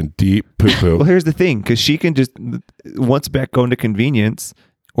 you'd be in deep poo-poo. Well, here's the thing, because she can just, once back going to convenience,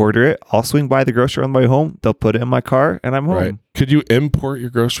 order it. I'll swing by the grocery on my way home. They'll put it in my car and I'm home. Right. Could you import your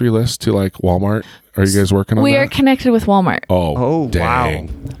grocery list to like Walmart? Are you guys working on we that? are connected with Walmart, Oh, dang.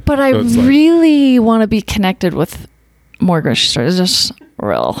 wow. but I So it's like- really want to be connected with more grocery stores. It's just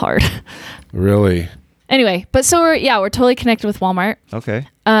real hard. Really? Anyway, but so we're totally connected with Walmart. Okay.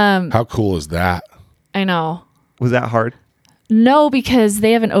 How cool is that? I know. Was that hard? No, because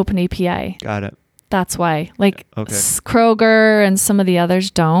they have an open API. Got it. That's why. Like Okay. Kroger and some of the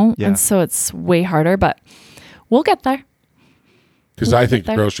others don't. Yeah. And so it's way harder, but we'll get there. Because I think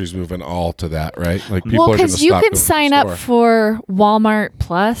groceries moving all to that, right? Like people Well, are going to because you stop can going to the sign up store. for Walmart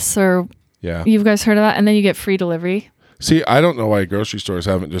Plus, or Yeah. you guys heard of that? And then you get free delivery. See, I don't know why grocery stores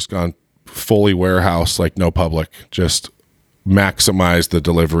haven't just gone fully warehouse, like no public, just maximize the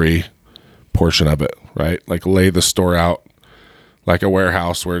delivery portion of it, right? Like lay the store out like a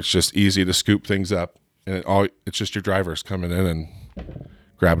warehouse where it's just easy to scoop things up and it's just your drivers coming in and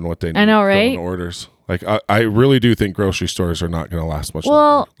grabbing what they need. I know, filling right? orders. Like I really do think grocery stores are not going to last much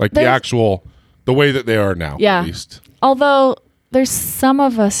Well, longer. Like the way that they are now, Yeah. at least. Although there's some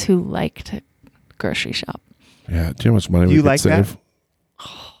of us who like to grocery shop. Yeah. Do you know how much money Do we you could like that? save?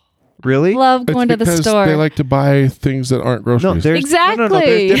 Really? Love going to the Because store. they like to buy things that aren't No, groceries. there's Exactly. There's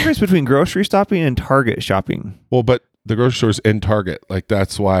a difference between grocery shopping and Target shopping. Well, but the grocery store's in Target. Like,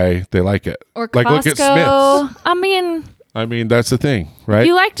 that's why they like it. Or like, Costco. look at Smith's. I mean, That's the thing, right?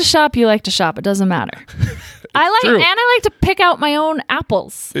 you like to shop, you like to shop. It doesn't matter. true. I like to pick out my own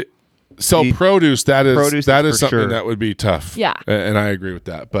apples. So The produce, that is produce that is is for something sure. that would be tough. Yeah. And I agree with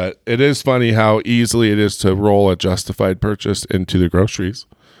that. But it is funny how easily it is to roll a justified purchase into the groceries.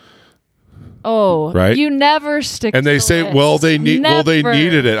 Oh, Right? You never stick. And to they the say, list. well, they Never.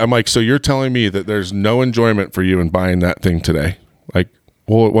 needed it. I'm like, so you're telling me that there's no enjoyment for you in buying that thing today? Like,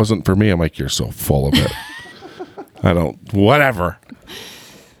 well, it wasn't for me. I'm like, you're so full of it. Whatever.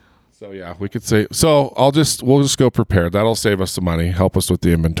 So yeah, we could say, we'll just go prepared. That'll save us some money, help us with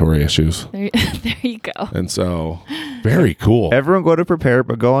the inventory issues. There you go. And so, very cool. Everyone go to Prepair,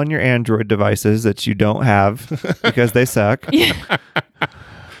 but go on your Android devices that you don't have because they suck.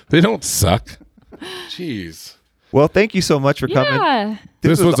 They don't suck. Jeez. Well, thank you so much for coming. Yeah.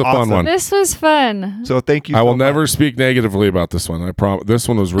 This was a fun one. This was fun. So thank you. I will so much. never speak negatively about this one. I promise. This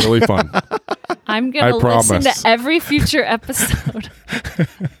one was really fun. I'm going to listen promise. to every future episode.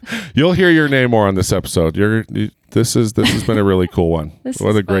 You'll hear your name more on this episode. This has been a really cool one.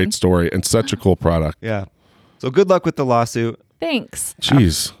 What a great story and such a cool product. Yeah. So good luck with the lawsuit. Thanks.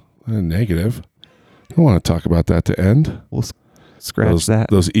 Jeez, negative. I don't want to talk about that to end. We'll scratch that.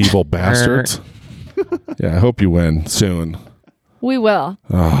 Those evil bastards. Yeah, I hope you win soon. We will.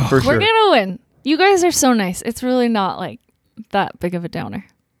 Oh, For sure. We're going to win. You guys are so nice. It's really not like that big of a downer.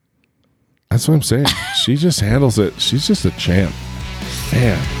 that's what I'm saying. She just handles it. She's just a champ.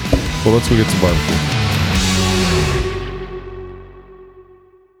 Man. Well, let's go get some barbecue.